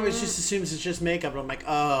 Everyone always just assumes it's just makeup, and I'm like,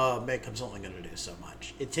 oh, makeup's only going to do so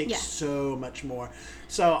much. It takes so much more.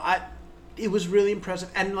 So it was really impressive.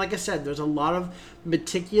 And like I said, there's a lot of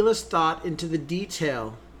meticulous thought into the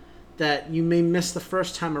detail that you may miss the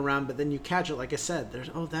first time around, but then you catch it. Like I said, there's,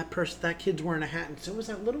 that kid's wearing a hat, and so was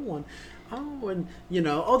that little one. Oh, and,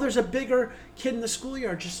 there's a bigger kid in the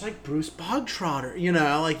schoolyard, just like Bruce Bogtrotter,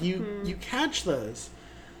 like you catch those.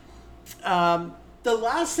 The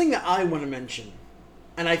last thing that I want to mention,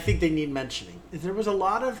 and I think they need mentioning, is there was a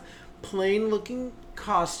lot of plain-looking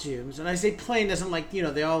costumes, and I say plain isn't like,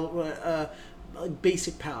 they all were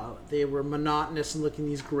basic palette. They were monotonous and looking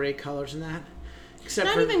these gray colors and that.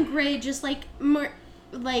 Not even gray, just like more,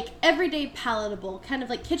 like everyday palatable, kind of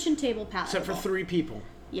like kitchen table palatable. Except for 3 people.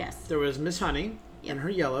 Yes. There was Miss Honey and her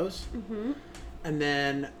yellows. Mm-hmm. And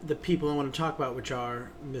then the people I want to talk about, which are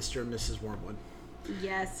Mr. and Mrs. Wormwood.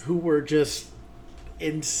 Yes. Who were just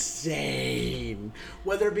insane.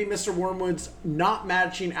 Whether it be Mr. Wormwood's not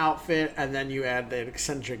matching outfit, and then you add the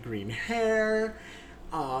eccentric green hair,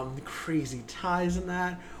 crazy ties in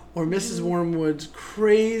that, or Mrs. Wormwood's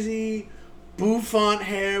crazy bouffant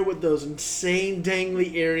hair with those insane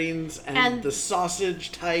dangly earrings and the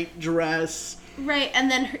sausage tight dress. Right, and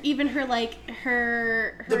then her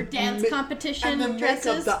dance competition and the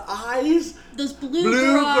dresses. Makeup, the eyes. Those blue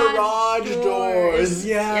garage doors.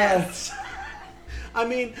 Yes. I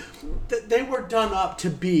mean, they were done up to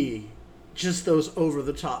be just those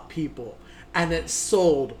over-the-top people. And it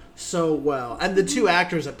sold so well. And the 2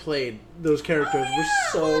 actors that played those characters were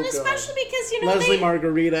so good. Good. Especially because, Leslie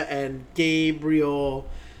Margarita and Gabriel...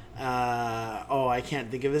 I can't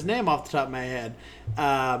think of his name off the top of my head.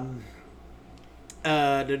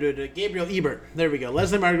 Gabriel Ebert. There we go.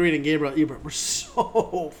 Leslie Margarita and Gabriel Ebert were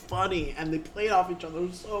so funny, and they played off each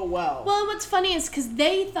other so well. Well, what's funny is because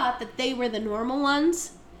they thought that they were the normal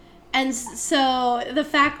ones, and so the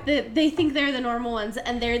fact that they think they're the normal ones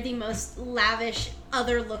and they're the most lavish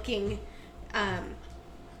other looking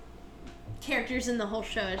characters in the whole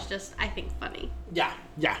show is just, I think, funny. Yeah.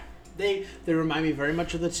 They remind me very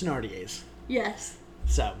much of the Thenardiers. Yes.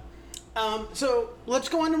 So let's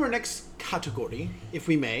go on to our next category, if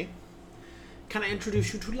we may. Can I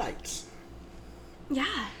introduce you to lights?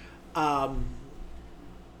 Yeah.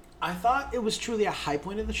 I thought it was truly a high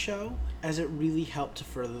point of the show, as it really helped to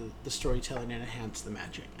further the storytelling and enhance the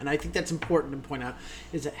magic. And I think that's important to point out,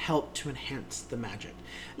 is it helped to enhance the magic.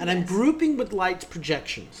 And I'm grouping with lights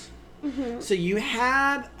projections. Mm-hmm. So you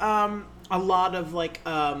had a lot of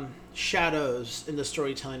shadows in the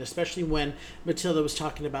storytelling, especially when Matilda was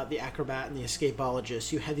talking about the acrobat and the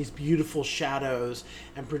escapologist. You had these beautiful shadows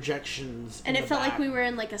and projections. And it felt like we were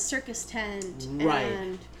in a circus tent. Right.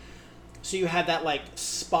 And so you had that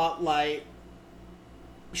spotlight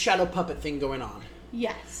shadow puppet thing going on.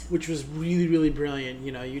 Yes. Which was really, really brilliant.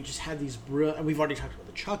 You just had these brilliant, and we've already talked about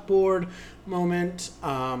the chalkboard moment.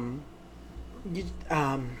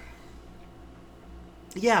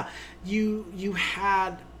 You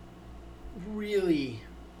had really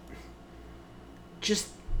just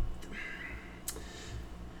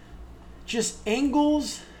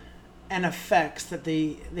angles and effects that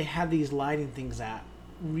they had these lighting things at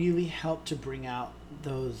really helped to bring out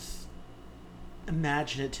those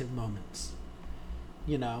imaginative moments.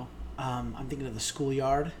 I'm thinking of the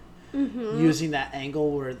schoolyard, using that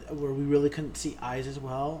angle where we really couldn't see eyes as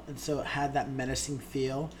well, and so it had that menacing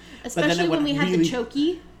feel. Especially when we had the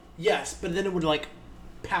chokey. Yes, but then it would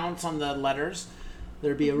pounce on the letters.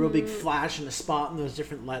 There'd be a real big flash and a spot in those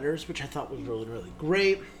different letters, which I thought was really, really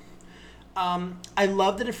great. I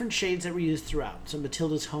love the different shades that were used throughout. So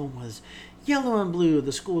Matilda's home was yellow and blue.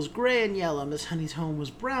 The school was gray and yellow. Miss Honey's home was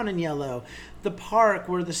brown and yellow. The park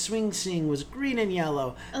where the swing sing was green and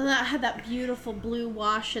yellow. And that had that beautiful blue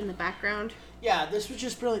wash in the background. Yeah, this was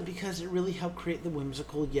just brilliant because it really helped create the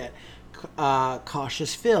whimsical yet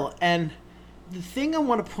cautious feel. And the thing I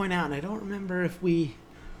want to point out, and I don't remember if we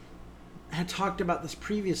had talked about this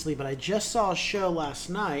previously, but I just saw a show last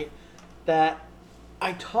night that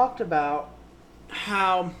I talked about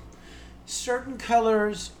how certain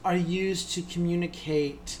colors are used to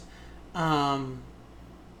communicate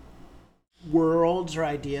worlds or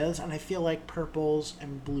ideas, and I feel like purples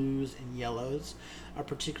and blues and yellows are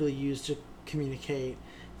particularly used to communicate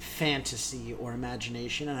fantasy or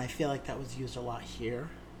imagination, and I feel like that was used a lot here.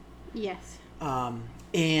 Yes.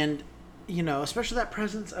 And, especially that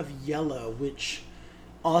presence of yellow, which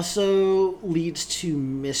also leads to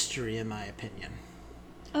mystery, in my opinion.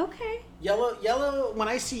 Okay. Yellow, when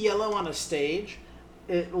I see yellow on a stage,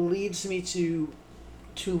 it leads me to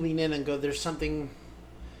lean in and go, there's something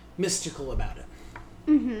mystical about it.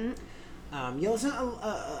 Mm-hmm. Yellow's not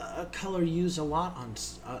a color used a lot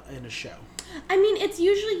in a show. I mean, it's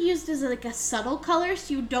usually used as a subtle color,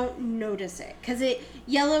 so you don't notice it. Because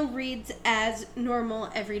yellow reads as normal,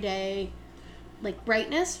 everyday,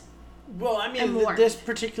 brightness. Well, I mean, this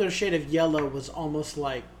particular shade of yellow was almost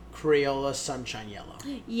like Crayola sunshine yellow.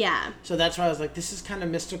 Yeah. So that's why I was like, this is kind of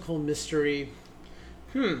mystical mystery.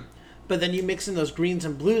 But then you mix in those greens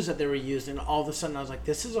and blues that they were used, and all of a sudden I was like,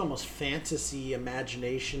 this is almost fantasy,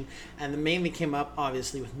 imagination. And the mainly came up,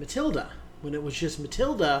 obviously, with Matilda. When it was just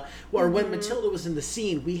Matilda, or when Matilda was in the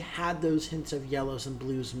scene, we had those hints of yellows and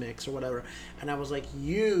blues mix or whatever. And I was like,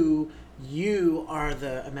 you are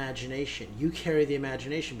the imagination. You carry the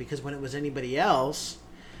imagination. Because when it was anybody else,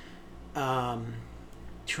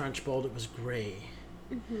 Trunchbull, it was gray.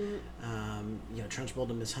 Trunchbull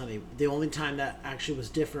and Miss Honey. The only time that actually was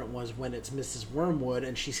different was when it's Mrs. Wormwood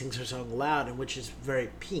and she sings her song loud, and which is very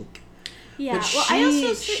pink. Yeah, but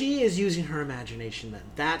she is using her imagination then.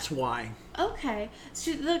 That's why. Okay.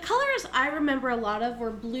 So the colors I remember a lot of were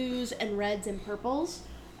blues and reds and purples.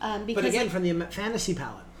 But again, from the fantasy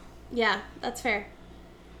palette. Yeah, that's fair.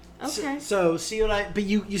 Okay. So see what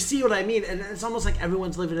you see what I mean, and it's almost like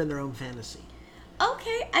everyone's living in their own fantasy.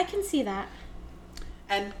 Okay, I can see that.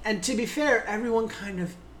 And to be fair, everyone kind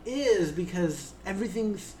of is, because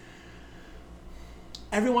everyone's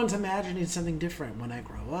imagining something different. When I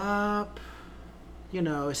grow up,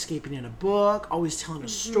 escaping in a book, always telling a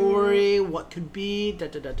story, what could be,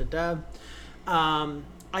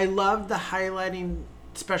 I love the highlighting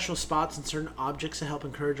special spots and certain objects to help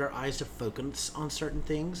encourage our eyes to focus on certain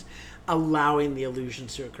things, allowing the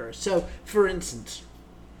illusions to occur. So, for instance,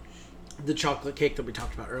 the chocolate cake that we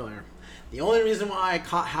talked about earlier. The only reason why I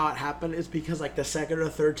caught how it happened is because, the second or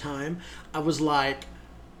third time, I was like,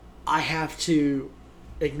 I have to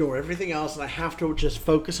ignore everything else, and I have to just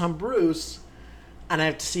focus on Bruce, and I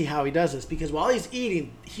have to see how he does this, because while he's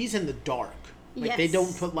eating, he's in the dark. They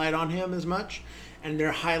don't put light on him as much, and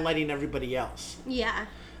they're highlighting everybody else. Yeah.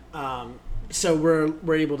 So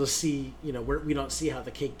we're able to see, we don't see how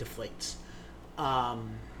the cake deflates.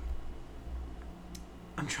 I'm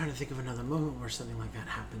trying to think of another moment where something like that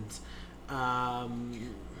happens. I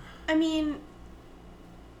mean,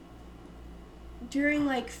 during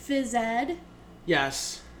like phys ed.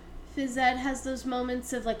 Yes. Phys ed has those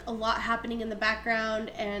moments of like a lot happening in the background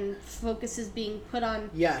and focus is being put on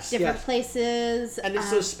different places. And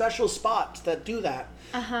it's those special spots that do that.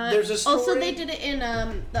 Uh-huh. There's a story. Also, they did it in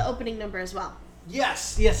the opening number as well.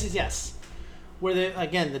 Yes. Where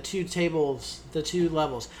the two tables, the two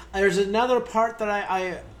levels. There's another part that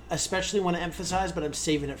I especially want to emphasize, but I'm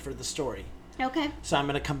saving it for the story. Okay. So I'm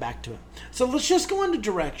going to come back to it. So let's just go on to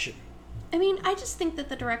direction. I mean, I just think that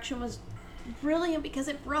the direction was brilliant because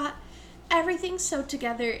it brought everything so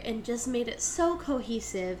together and just made it so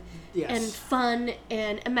cohesive and fun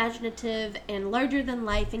and imaginative and larger than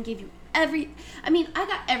life and gave you I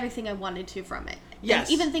got everything I wanted to from it. Yes.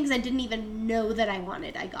 And even things I didn't even know that I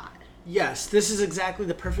wanted, I got. Yes, this is exactly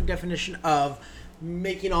the perfect definition of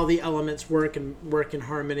making all the elements work in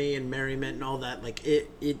harmony and merriment and all that. Like it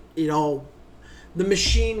all, the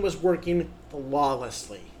machine was working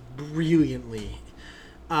flawlessly, brilliantly.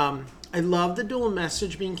 I love the dual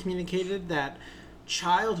message being communicated that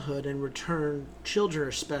childhood and return children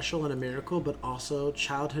are special and a miracle, but also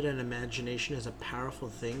childhood and imagination is a powerful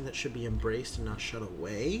thing that should be embraced and not shut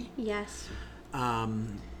away. Yes.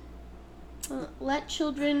 Let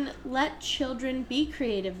children be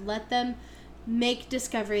creative. Let them make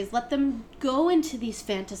discoveries. Let them go into these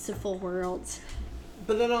fanciful worlds.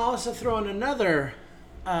 But then I'll also throw in another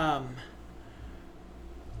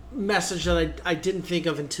message that I didn't think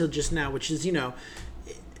of until just now, which is,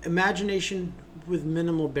 imagination with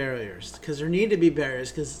minimal barriers. Because there need to be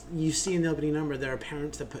barriers, because you see in the opening number there are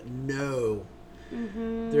parents that put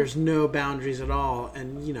there's no boundaries at all.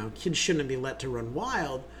 And, kids shouldn't be let to run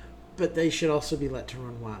wild, but they should also be let to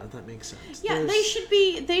run wild, if that makes sense. Yeah,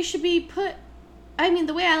 they should be put... I mean,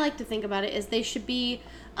 the way I like to think about it is they should be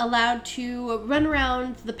allowed to run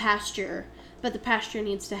around the pasture, but the pasture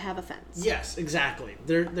needs to have a fence. Yes, exactly.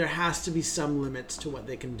 There has to be some limits to what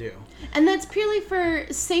they can do. And that's purely for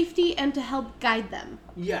safety and to help guide them.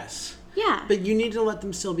 Yes. Yeah. But you need to let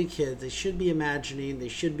them still be kids. They should be imagining. They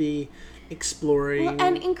should be exploring. Well,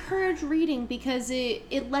 and encourage reading because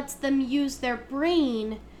it lets them use their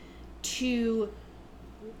brain to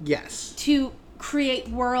create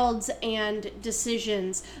worlds and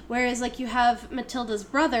decisions. Whereas, like, you have Matilda's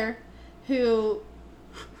brother, who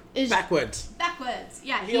is backwards.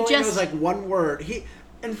 Yeah, he only knows like one word.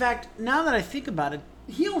 In fact, now that I think about it,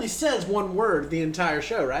 he only says one word the entire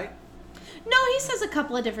show, right? No, he says a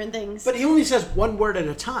couple of different things. But he only says one word at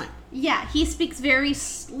a time. Yeah, he speaks very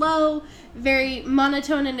slow, very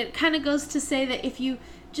monotone, and it kind of goes to say that if you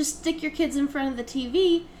just stick your kids in front of the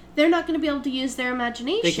TV, they're not going to be able to use their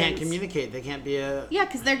imagination. They can't communicate. They can't be a... Yeah,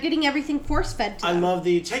 because they're getting everything force-fed to them. I love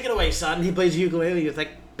the, take it away, son. He plays ukulele. It's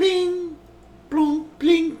like, bing, boom,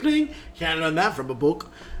 bling, bling. Can't learn that from a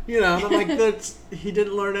book. And I'm like, he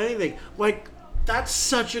didn't learn anything. Like, that's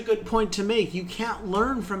such a good point to make. You can't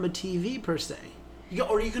learn from a TV, per se.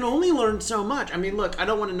 Or you can only learn so much. I mean, look, I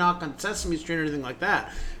don't want to knock on Sesame Street or anything like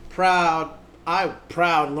that. Proud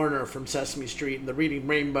learner from Sesame Street and the Reading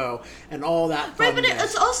Rainbow and all that. Right, but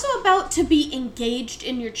it's also about to be engaged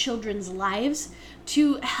in your children's lives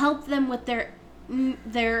to help them with their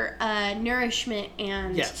nourishment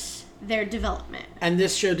and their development. And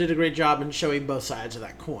this show did a great job in showing both sides of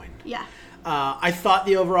that coin. Yeah. I thought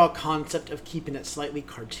the overall concept of keeping it slightly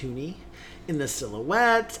cartoony in the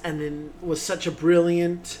silhouettes and then was such a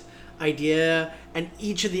brilliant idea. And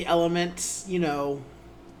each of the elements,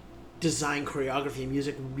 design, choreography, and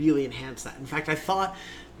music really enhanced that. In fact, I thought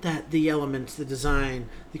that the elements, the design,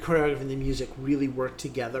 the choreography, and the music really worked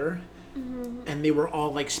together. Mm-hmm. And they were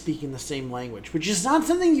all like speaking the same language, which is not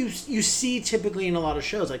something you see typically in a lot of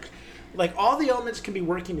shows. Like all the elements can be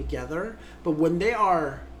working together, but when they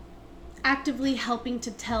are actively helping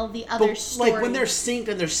to tell the other story, like when they're synced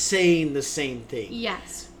and they're saying the same thing,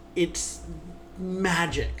 yes, it's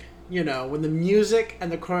magic. When the music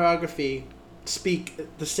and the choreography speak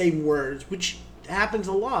the same words, which happens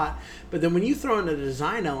a lot, but then when you throw in a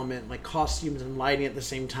design element like costumes and lighting at the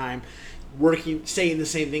same time, saying the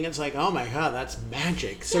same thing, it's like, oh my god, that's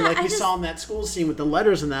magic. So we saw in that school scene with the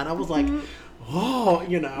letters and that, I was like, oh,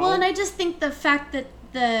 Well, and I just think the fact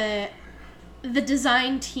that the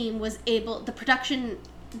design team was able, the production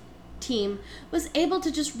team was able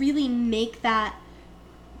to just really make that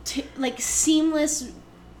seamless,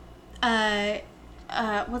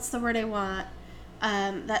 what's the word I want?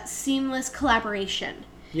 That seamless collaboration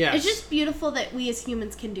Yes. It's just beautiful that we as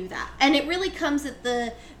humans can do that. And it really comes at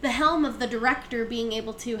the helm of the director being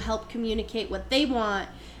able to help communicate what they want,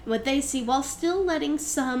 what they see, while still letting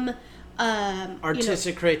some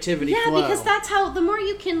artistic creativity flow. flow. Because that's how, the more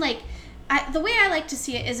you can, like, the way I like to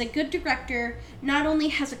see it is a good director not only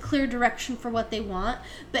has a clear direction for what they want,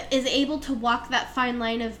 but is able to walk that fine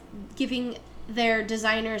line of giving their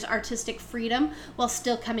designers artistic freedom while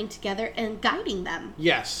still coming together and guiding them.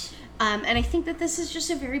 Yes. And I think that this is just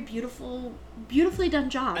a very beautifully done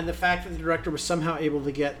job. And the fact that the director was somehow able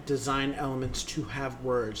to get design elements to have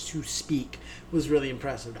words, to speak, was really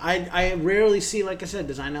impressive. I rarely see, like I said,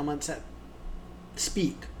 design elements that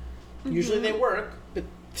speak. Mm-hmm. Usually they work, but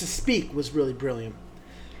to speak was really brilliant.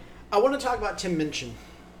 I want to talk about Tim Minchin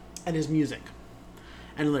and his music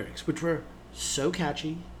and lyrics, which were so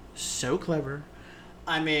catchy, so clever.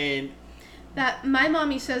 I mean... That My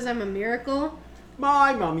Mommy Says I'm a Miracle...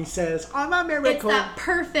 My mommy says I'm a miracle. It's that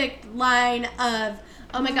perfect line of,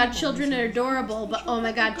 oh my God, children are adorable, but oh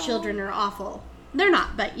my God, children are awful. They're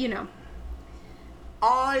not, but you know.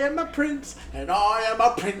 I am a prince and I am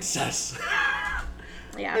a princess.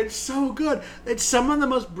 Yeah. It's so good. It's some of the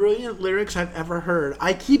most brilliant lyrics I've ever heard.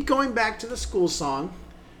 I keep going back to the school song,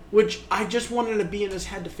 which I just wanted to be in his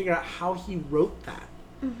head to figure out how he wrote that.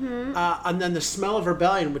 Mm-hmm. And then The Smell of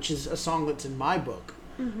Rebellion, which is a song that's in my book.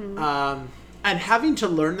 Mm-hmm. And having to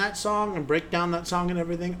learn that song and break down that song and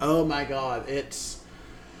everything, oh my God, it's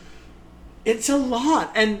a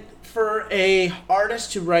lot. And for a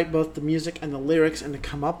artist to write both the music and the lyrics and to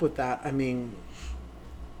come up with that, I mean,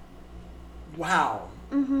 wow.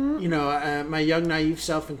 Mm-hmm. You know, my young naive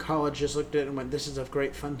self in college just looked at it and went, this is a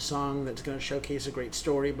great fun song that's going to showcase a great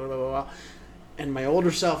story, blah, blah, blah, blah. And my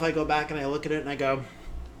older self, I go back and I look at it and I go,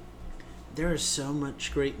 there is so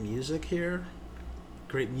much great music here.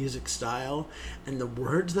 Great music style, and the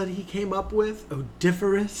words that he came up with,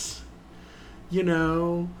 odoriferous, you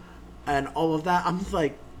know, and all of that. I'm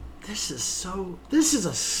like, this is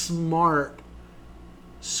a smart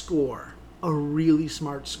score, a really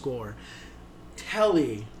smart score.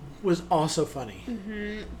 Telly was also funny,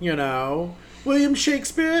 you know. William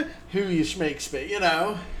Shakespeare, who is Shakespeare, you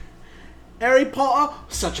know. Harry Potter,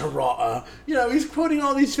 such a rotter. You know, he's quoting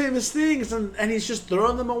all these famous things, and he's just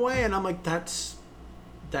throwing them away, and I'm like, that's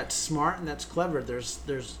smart and that's clever.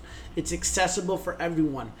 It's accessible for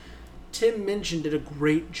everyone. Tim Minchin did a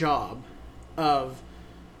great job of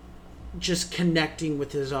just connecting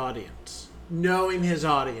with his audience, knowing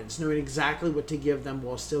exactly what to give them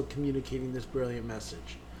while still communicating this brilliant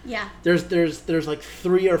message. Yeah. There's like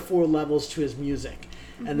 3 or 4 levels to his music.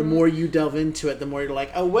 And the more you delve into it, the more you're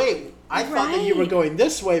like, oh, wait, I thought that you were going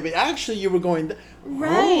this way, but actually you were going...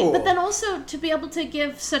 Right, but then also to be able to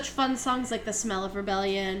give such fun songs like The Smell of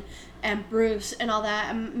Rebellion and Bruce and all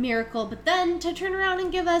that, Miracle, but then to turn around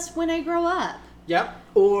and give us When I Grow Up. Yep.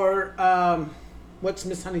 Or, what's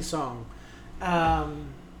Miss Honey's song?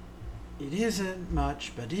 It isn't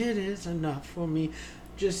much, but it is enough for me.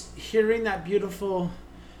 Just hearing that beautiful...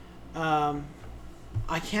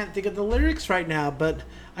 I can't think of the lyrics right now, but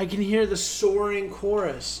I can hear the soaring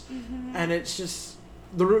chorus, and it's just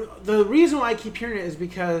the reason why I keep hearing it is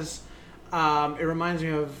because it reminds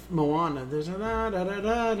me of Moana. There's a da da da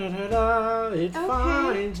da da da. It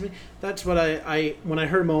finds me. That's what I when I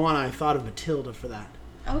heard Moana, I thought of Matilda for that.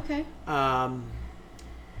 Okay.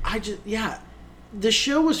 The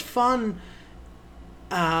show was fun.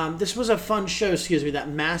 This was a fun show, that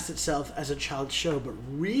masked itself as a child's show, but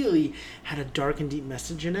really had a dark and deep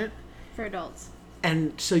message in it. For adults.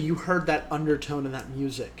 And so you heard that undertone in that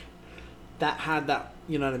music. That had that,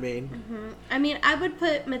 you know what I mean? Mm-hmm. I mean, I would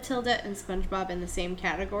put Matilda and SpongeBob in the same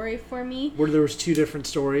category for me. Where there was 2 different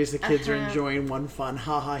stories. The kids are enjoying one fun,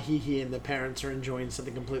 ha-ha, hee-hee, and the parents are enjoying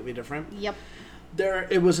something completely different. Yep.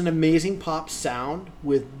 It was an amazing pop sound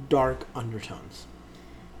with dark undertones,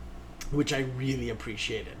 which I really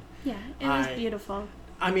appreciated. Yeah, it was beautiful.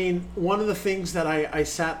 I mean, one of the things that I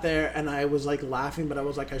sat there and I was like laughing, but I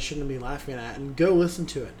was like, I shouldn't be laughing at, and go listen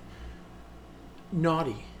to it.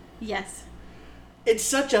 Naughty. Yes. It's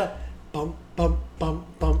such a bump, bump, bump,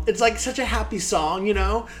 bump. It's like such a happy song, you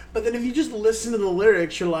know? But then if you just listen to the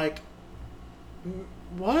lyrics, you're like,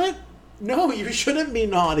 what? No, you shouldn't be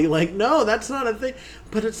naughty. Like, no, that's not a thing.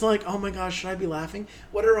 But it's like, oh my gosh, should I be laughing?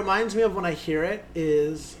 What it reminds me of when I hear it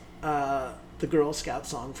is the Girl Scout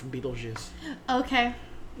song from Beetlejuice. Okay.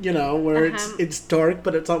 You know, where it's dark,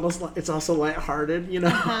 but it's also lighthearted, you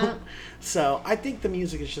know? So I think the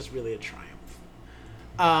music is just really a triumph.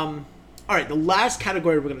 All right, the last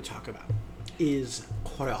category we're going to talk about is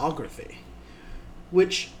choreography,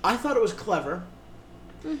 which I thought it was clever.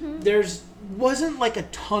 Wasn't like a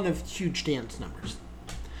ton of huge dance numbers.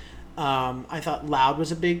 I thought Loud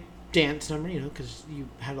was a big dance number, because you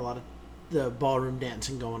had a lot of the ballroom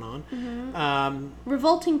dancing going on. Mm-hmm.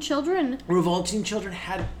 Revolting Children. Revolting Children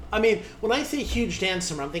had, when I say huge dance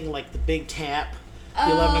number, I'm thinking like the big tap, the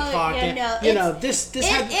 11 o'clock. It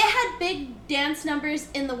had big dance numbers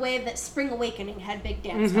in the way that Spring Awakening had big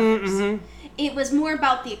dance numbers. Mm-hmm. It was more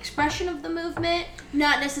about the expression of the movement,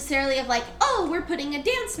 not necessarily of like, oh, we're putting a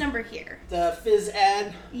dance number here. The Phys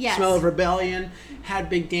Ed, Smell of Rebellion, had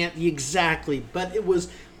big dance, exactly, but it was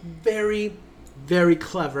very, very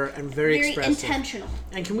clever and very expressive. Very intentional.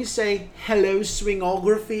 And can we say hello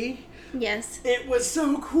swingography? Yes. It was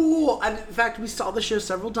so cool. And in fact, we saw the show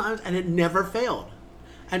several times and it never failed.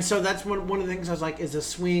 And so that's one of the things I was like, is a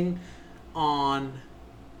swing on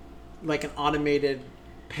like an automated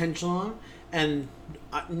pendulum? And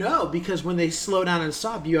no, because when they slow down and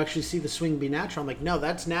stop, you actually see the swing be natural. I'm like, no,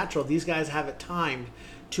 that's natural. These guys have it timed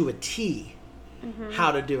to a T,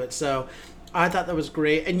 how to do it. So I thought that was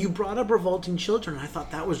great. And you brought up Revolting Children. I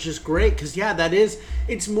thought that was just great. Because,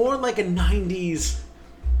 it's more like a 90s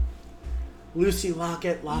Lucy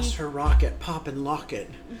Lockett lost her rocket, pop and lock it.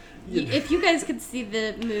 If you guys could see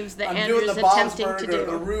the moves that Andrew's doing the attempting to do.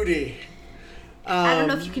 The Rudy. I don't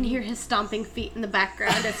know if you can hear his stomping feet in the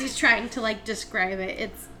background as he's trying to describe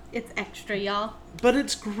it. It's extra, y'all. But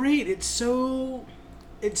it's great. It's so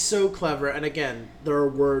clever. And again, there are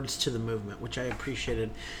words to the movement, which I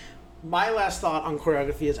appreciated. My last thought on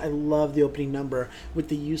choreography is I love the opening number with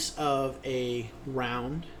the use of a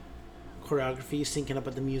round choreography syncing up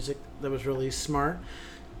with the music. That was really smart.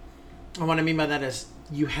 And what I mean by that is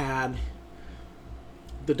you had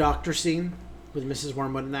the doctor scene with Mrs.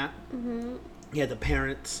 Wormwood and that. Mm-hmm. You had the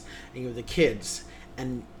parents and you had the kids.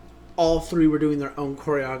 And all three were doing their own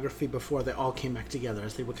choreography before they all came back together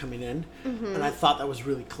as they were coming in. Mm-hmm. And I thought that was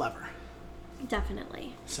really clever.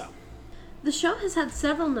 Definitely. So. The show has had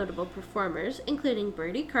several notable performers, including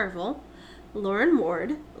Brady Carvel, Lauren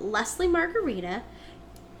Ward, Leslie Margarita,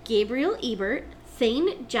 Gabriel Ebert,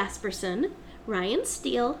 Thane Jasperson, Ryan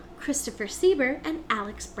Steele, Christopher Sieber, and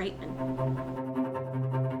Alex Brightman.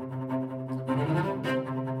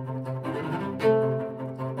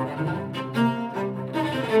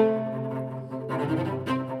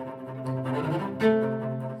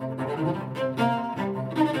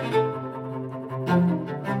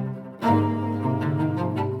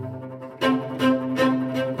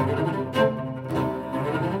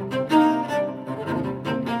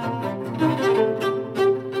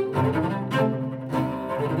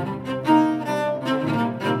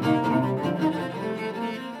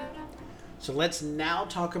 So let's now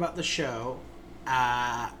talk about the show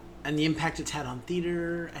and the impact it's had on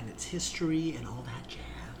theater and its history and all that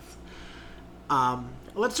jazz.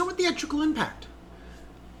 Let's start with the theatrical impact.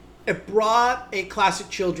 It brought a classic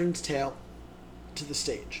children's tale to the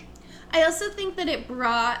stage. I also think that it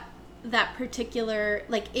brought that particular,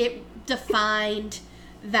 it defined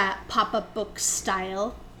that pop-up book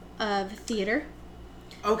style of theater.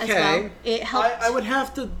 Okay. As well. It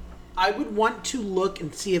helped. I would want to look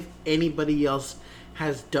and see if anybody else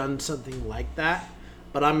has done something like that,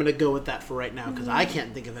 but I'm going to go with that for right now because I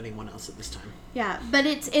can't think of anyone else at this time. Yeah, but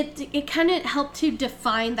it kind of helped to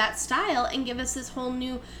define that style and give us this whole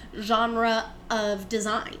new genre of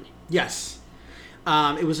design. Yes.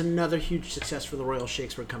 It was another huge success for the Royal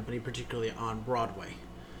Shakespeare Company, particularly on Broadway.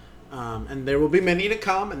 And there will be many to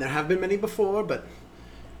come, and there have been many before, but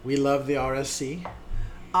we love the RSC.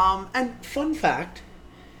 And fun fact,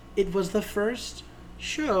 it was the first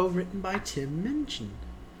show written by Tim Minchin.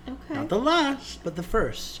 Okay. Not the last, but the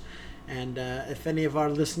first. And if any of our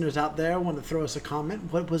listeners out there want to throw us a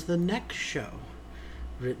comment, what was the next show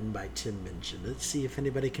written by Tim Minchin? Let's see if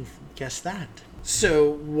anybody can guess that.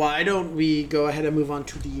 So why don't we go ahead and move on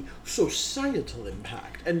to the societal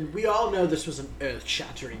impact? And we all know this was an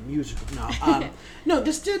earth-shattering musical. No,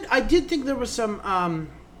 I did think there was some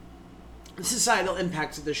societal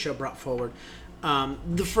impacts that this show brought forward.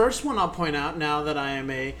 The first one I'll point out now that I am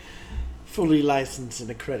a fully licensed and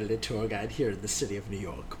accredited tour guide here in the city of New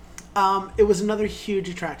York. It was another huge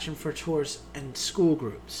attraction for tours and school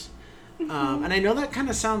groups. And I know that kind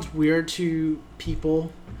of sounds weird to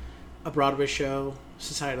people, a Broadway show,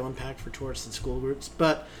 societal impact for tourists and school groups,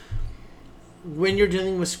 but when you're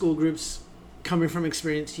dealing with school groups, coming from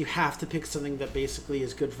experience, you have to pick something that basically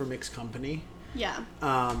is good for mixed company. Yeah.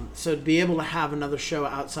 So to be able to have another show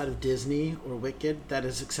outside of Disney or Wicked that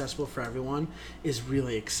is accessible for everyone is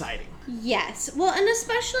really exciting. Yes. Well, and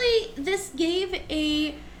especially this gave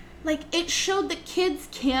it showed that kids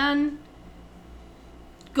can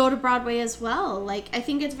go to Broadway as well. I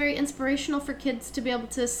think it's very inspirational for kids to be able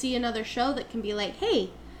to see another show that can be like,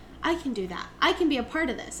 hey, I can do that. I can be a part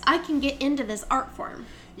of this. I can get into this art form.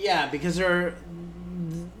 Yeah, because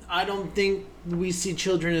I don't think we see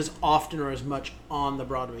children as often or as much on the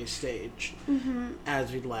Broadway stage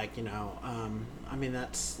as we'd like, I mean,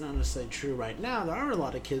 that's not necessarily true right now. There are a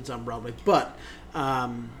lot of kids on Broadway, but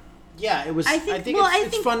yeah, it was. I think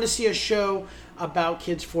it's fun to see a show about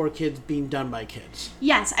kids for kids being done by kids.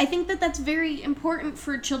 Yes, I think that's very important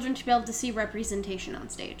for children to be able to see representation on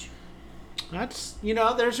stage. That's,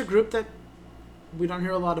 there's a group that we don't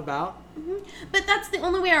hear a lot about. But that's the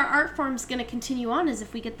only way our art form's going to continue on, is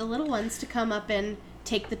if we get the little ones to come up and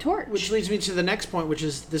take the torch. Which leads me to the next point, which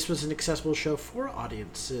is this was an accessible show for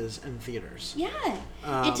audiences and theaters. Yeah.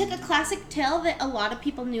 It took a classic tale that a lot of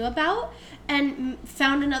people knew about and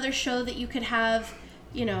found another show that you could have,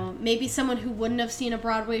 maybe someone who wouldn't have seen a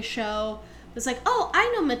Broadway show was like, oh,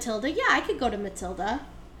 I know Matilda. Yeah, I could go to Matilda.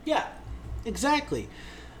 Yeah, exactly.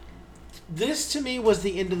 This, to me, was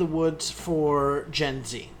the Into the Woods for Gen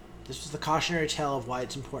Z. This was the cautionary tale of why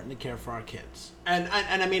it's important to care for our kids. And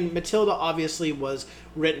I mean, Matilda obviously was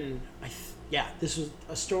written... this was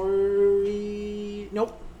a story...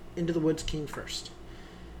 Nope. Into the Woods came first.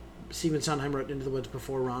 Stephen Sondheim wrote Into the Woods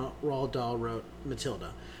before Roald Dahl wrote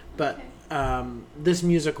Matilda. But this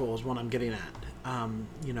musical is what I'm getting at.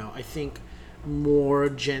 I think more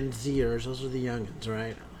Gen Zers, those are the youngins,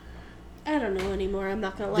 right? I don't know anymore. I'm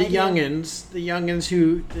not gonna lie. The youngins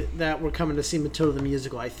who that were coming to see Matilda the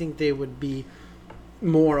Musical, I think they would be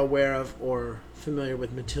more aware of or familiar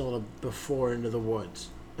with Matilda before Into the Woods,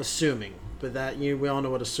 assuming. But that we all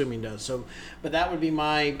know what assuming does. So, but that would be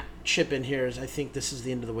my chip in here. Is I think this is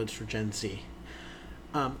the Into the Woods for Gen Z.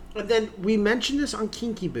 And then we mentioned this on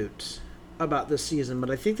Kinky Boots about this season, but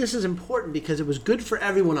I think this is important because it was good for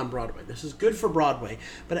everyone on Broadway. This is good for Broadway,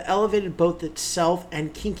 but it elevated both itself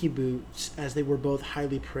and Kinky Boots, as they were both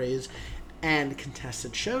highly praised and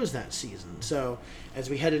contested shows that season. So as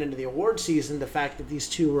we headed into the award season, the fact that these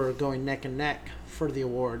two were going neck and neck for the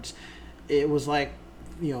awards, it was like,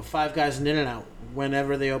 Five Guys in In-N-Out.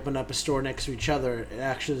 Whenever they open up a store next to each other, it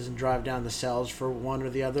actually doesn't drive down the sales for one or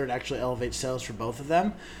the other. It actually elevates sales for both of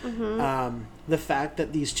them. The fact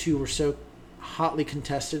that these two were so hotly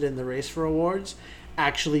contested in the race for awards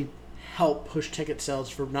actually helped push ticket sales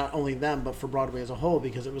for not only them but for Broadway as a whole,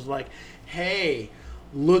 because it was like, hey,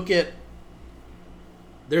 look at,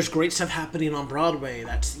 there's great stuff happening on Broadway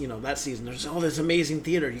that's that season. There's all this amazing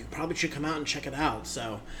theater. You probably should come out and check it out.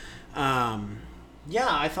 So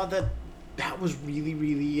I thought that was really,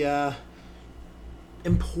 really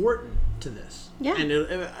important to this. Yeah. And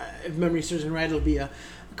if memory serves me right, it'll be a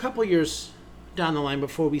couple years down the line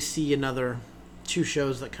before we see another two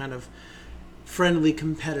shows that kind of friendly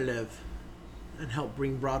competitive and help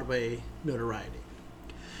bring Broadway notoriety.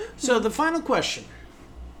 So the final question.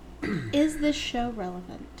 Is this show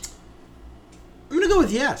relevant? I'm going to go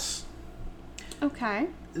with yes. Okay.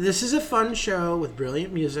 This is a fun show with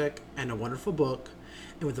brilliant music and a wonderful book,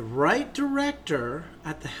 and with the right director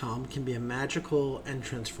at the helm can be a magical and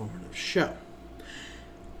transformative show.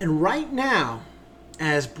 And right now,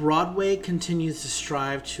 as Broadway continues to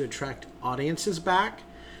strive to attract audiences back,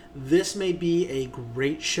 this may be a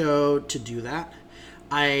great show to do that.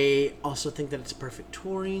 I also think that it's perfect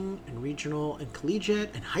touring and regional and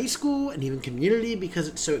collegiate and high school and even community because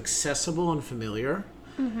it's so accessible and familiar.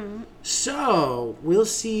 So we'll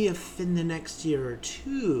see if in the next year or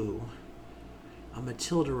two a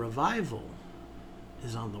Matilda revival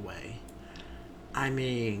is on the way. I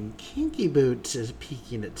mean, Kinky Boots is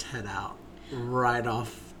peeking its head out right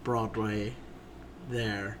off Broadway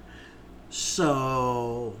there.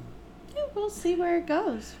 So we'll see where it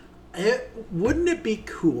goes. Wouldn't it be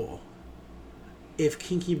cool if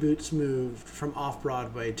Kinky Boots moved from off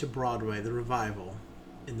Broadway to Broadway, the revival,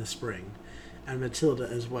 in the spring, and Matilda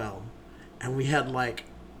as well, and we had rematch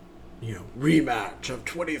of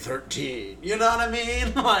 2013, you know what I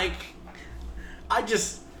mean?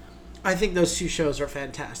 I think those two shows are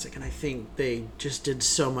fantastic, and I think they just did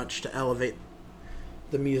so much to elevate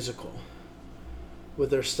the musical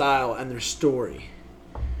with their style and their story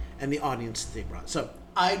and the audience that they brought. So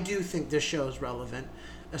I do think this show is relevant,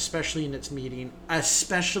 especially in its meeting,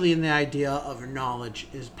 especially in the idea of knowledge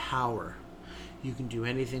is power. You can do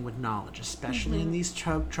anything with knowledge, especially in these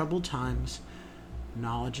troubled times.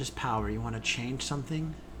 Knowledge is power. You want to change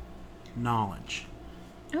something? Knowledge.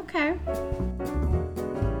 Okay.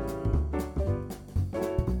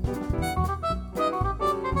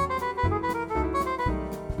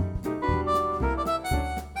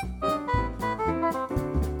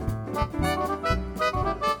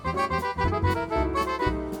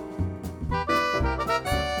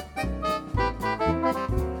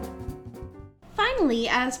 finally,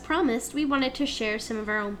 as promised, we wanted to share some of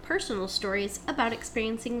our own personal stories about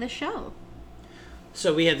experiencing the show.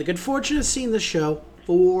 So we had the good fortune of seeing the show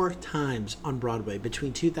 4 times on Broadway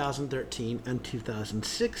between 2013 and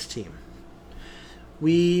 2016.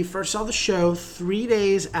 We first saw the show 3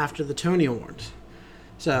 days after the Tony Awards.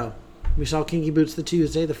 So we saw Kinky Boots the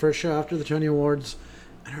Tuesday, the first show after the Tony Awards.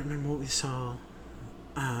 I don't remember what we saw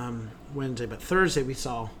Wednesday, but Thursday we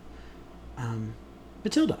saw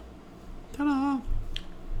Matilda. Ta-da!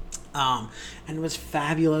 And it was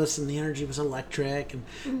fabulous, and the energy was electric. And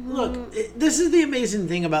look, this is the amazing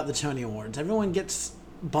thing about the Tony Awards. Everyone gets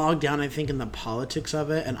bogged down, I think, in the politics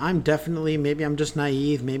of it, and I'm definitely, maybe I'm just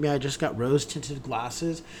naive, maybe I just got rose-tinted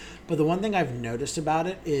glasses, but the one thing I've noticed about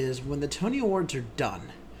it is when the Tony Awards are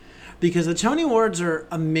done, because the Tony Awards are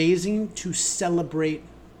amazing to celebrate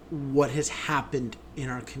what has happened in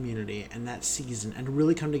our community and that season, and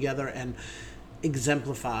really come together and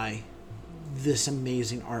exemplify this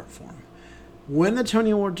amazing art form. When the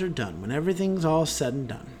Tony Awards are done, when everything's all said and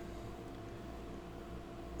done,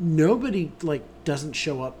 nobody doesn't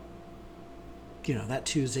show up, that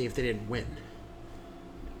Tuesday if they didn't win.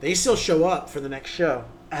 They still show up for the next show,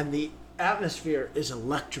 and the atmosphere is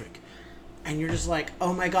electric. And you're just like,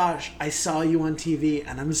 oh my gosh, I saw you on TV,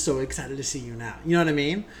 and I'm so excited to see you now. You know what I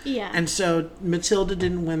mean? Yeah. And so Matilda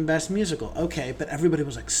didn't win Best Musical. Okay, but everybody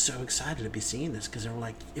was so excited to be seeing this because they were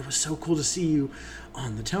like, it was so cool to see you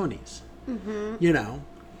on the Tonys. Mm-hmm.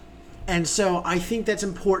 And so I think that's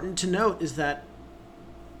important to note is that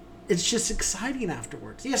it's just exciting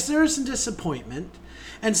afterwards. Yes, there is some disappointment,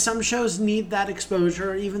 and some shows need that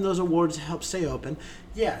exposure, even those awards to help stay open.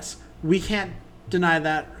 Yes, we can't deny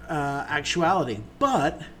that actuality,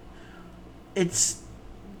 but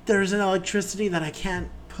there's an electricity that I can't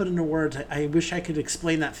put into words. I wish I could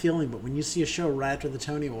explain that feeling, but when you see a show right after the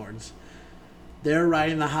Tony Awards, they're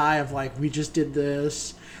riding the high of we just did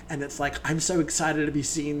this, and it's I'm so excited to be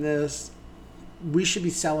seeing this. We should be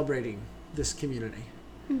celebrating this community.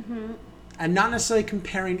 Mm-hmm. And not necessarily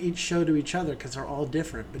comparing each show to each other because they're all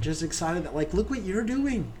different, but just excited that look what you're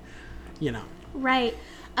doing, Right.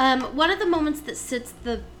 One of the moments that sits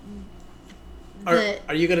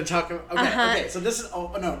Are you going to talk about... Okay, so this is...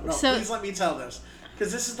 Oh, no, so, please let me tell this.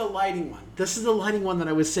 Because this is the lighting one. This is the lighting one that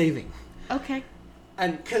I was saving. Okay.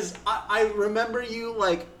 And because I remember you,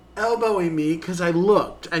 elbowing me because I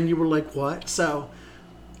looked, and you were like, what? So,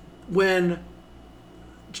 when...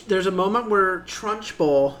 There's a moment where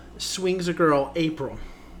Trunchbull swings a girl, April,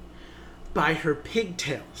 by her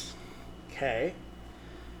pigtails. Okay?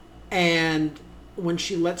 And when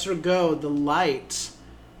she lets her go, the lights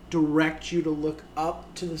direct you to look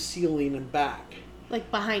up to the ceiling and back.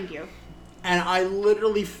 Behind you. And I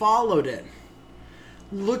literally followed it.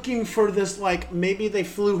 Looking for this, maybe they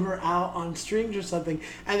flew her out on strings or something.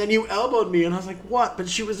 And then you elbowed me, and I was like, what? But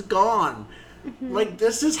she was gone. Mm-hmm.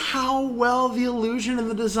 This is how well the illusion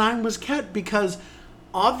and the design was kept. Because,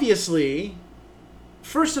 obviously,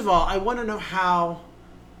 first of all, I want to know how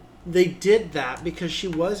they did that, because she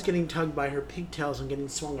was getting tugged by her pigtails and getting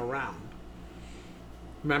swung around.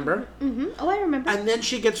 Remember? Mm-hmm. Oh, I remember. And then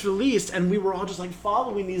she gets released, and we were all just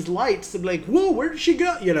following these lights to be whoa, where did she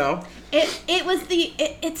go?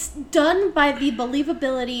 It's done by the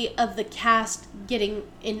believability of the cast getting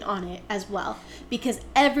in on it as well, because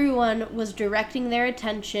everyone was directing their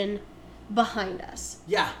attention behind us.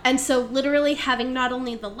 Yeah. And so literally having not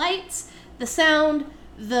only the lights, the sound,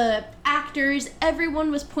 the actors,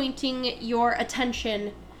 everyone was pointing your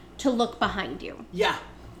attention to look behind you. Yeah.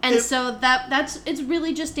 And so it's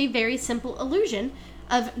really just a very simple illusion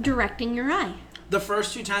of directing your eye. The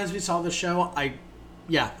first 2 times we saw the show, I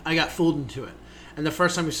got fooled into it. And the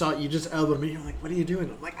first time we saw it, you just elbowed me. You're like, what are you doing?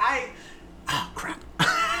 I'm like, oh, crap.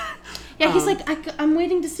 Yeah, he's I'm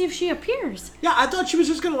waiting to see if she appears. Yeah, I thought she was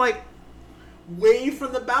just going to, wave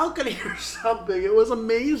from the balcony or something. It was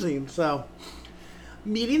amazing. So,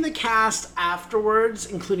 meeting the cast afterwards,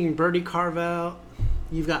 including Bertie Carvel,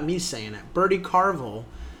 you've got me saying it, Bertie Carvel,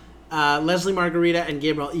 Leslie Margarita, and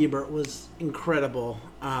Gabriel Ebert was incredible.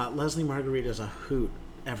 Leslie Margarita's a hoot,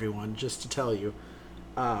 everyone, just to tell you.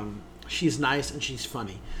 She's nice and she's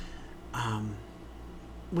funny.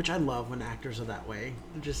 Which I love when actors are that way.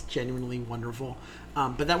 They're just genuinely wonderful.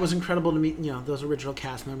 But that was incredible to meet, those original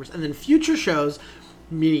cast members. And then future shows,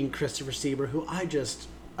 meeting Christopher Sieber, who I just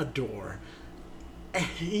adore.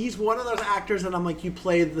 He's one of those actors that I'm you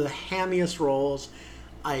play the hammiest roles.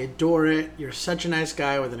 I adore it. You're such a nice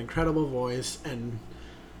guy with an incredible voice, and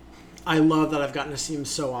I love that I've gotten to see him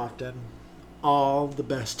so often. All the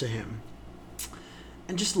best to him.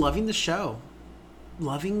 And just loving the show.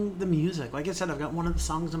 Loving the music. Like I said, I've got one of the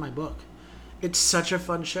songs in my book. It's such a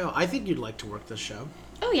fun show. I think you'd like to work this show.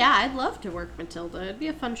 Oh yeah, I'd love to work Matilda. It'd be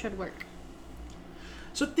a fun show to work.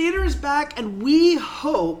 So theater is back, and we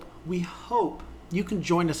hope you can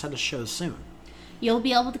join us at a show soon. You'll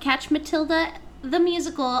be able to catch Matilda the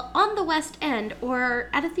Musical on the West End or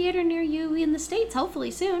at a theater near you in the States,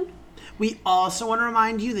 hopefully soon. We also want to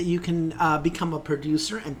remind you that you can become a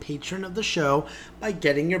producer and patron of the show by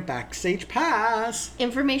getting your Backstage Pass.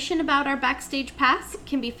 Information about our Backstage Pass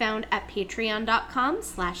can be found at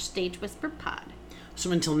patreon.com/stagewhisperpod.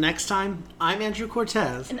 So until next time, I'm Andrew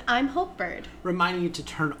Cortez. And I'm Hope Bird. Reminding you to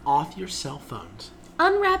turn off your cell phones.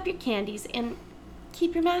 Unwrap your candies and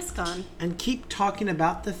keep your mask on. And keep talking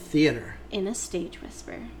about the theater. In a stage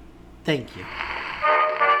whisper. Thank you.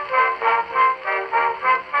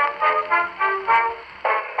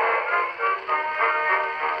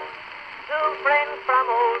 Two friends from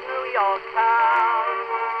old New York town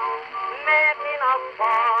met in a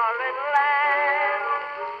foreign land.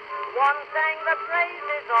 One sang the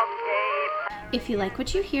praises of Cape. If you like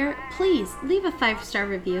what you hear, please leave a 5-star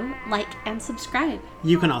review, like, and subscribe.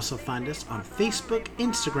 You can also find us on Facebook,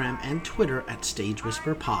 Instagram, and Twitter at Stage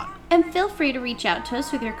Whisper Pod. And feel free to reach out to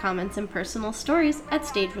us with your comments and personal stories at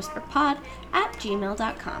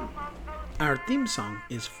stagewhisperpod@gmail.com. Our theme song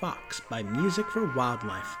is Fox by Music for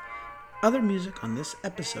Wildlife. Other music on this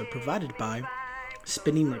episode provided by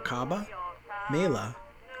Spinny Merkaba, Mela,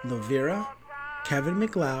 Lovira, Kevin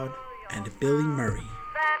McLeod, and Billy Murray.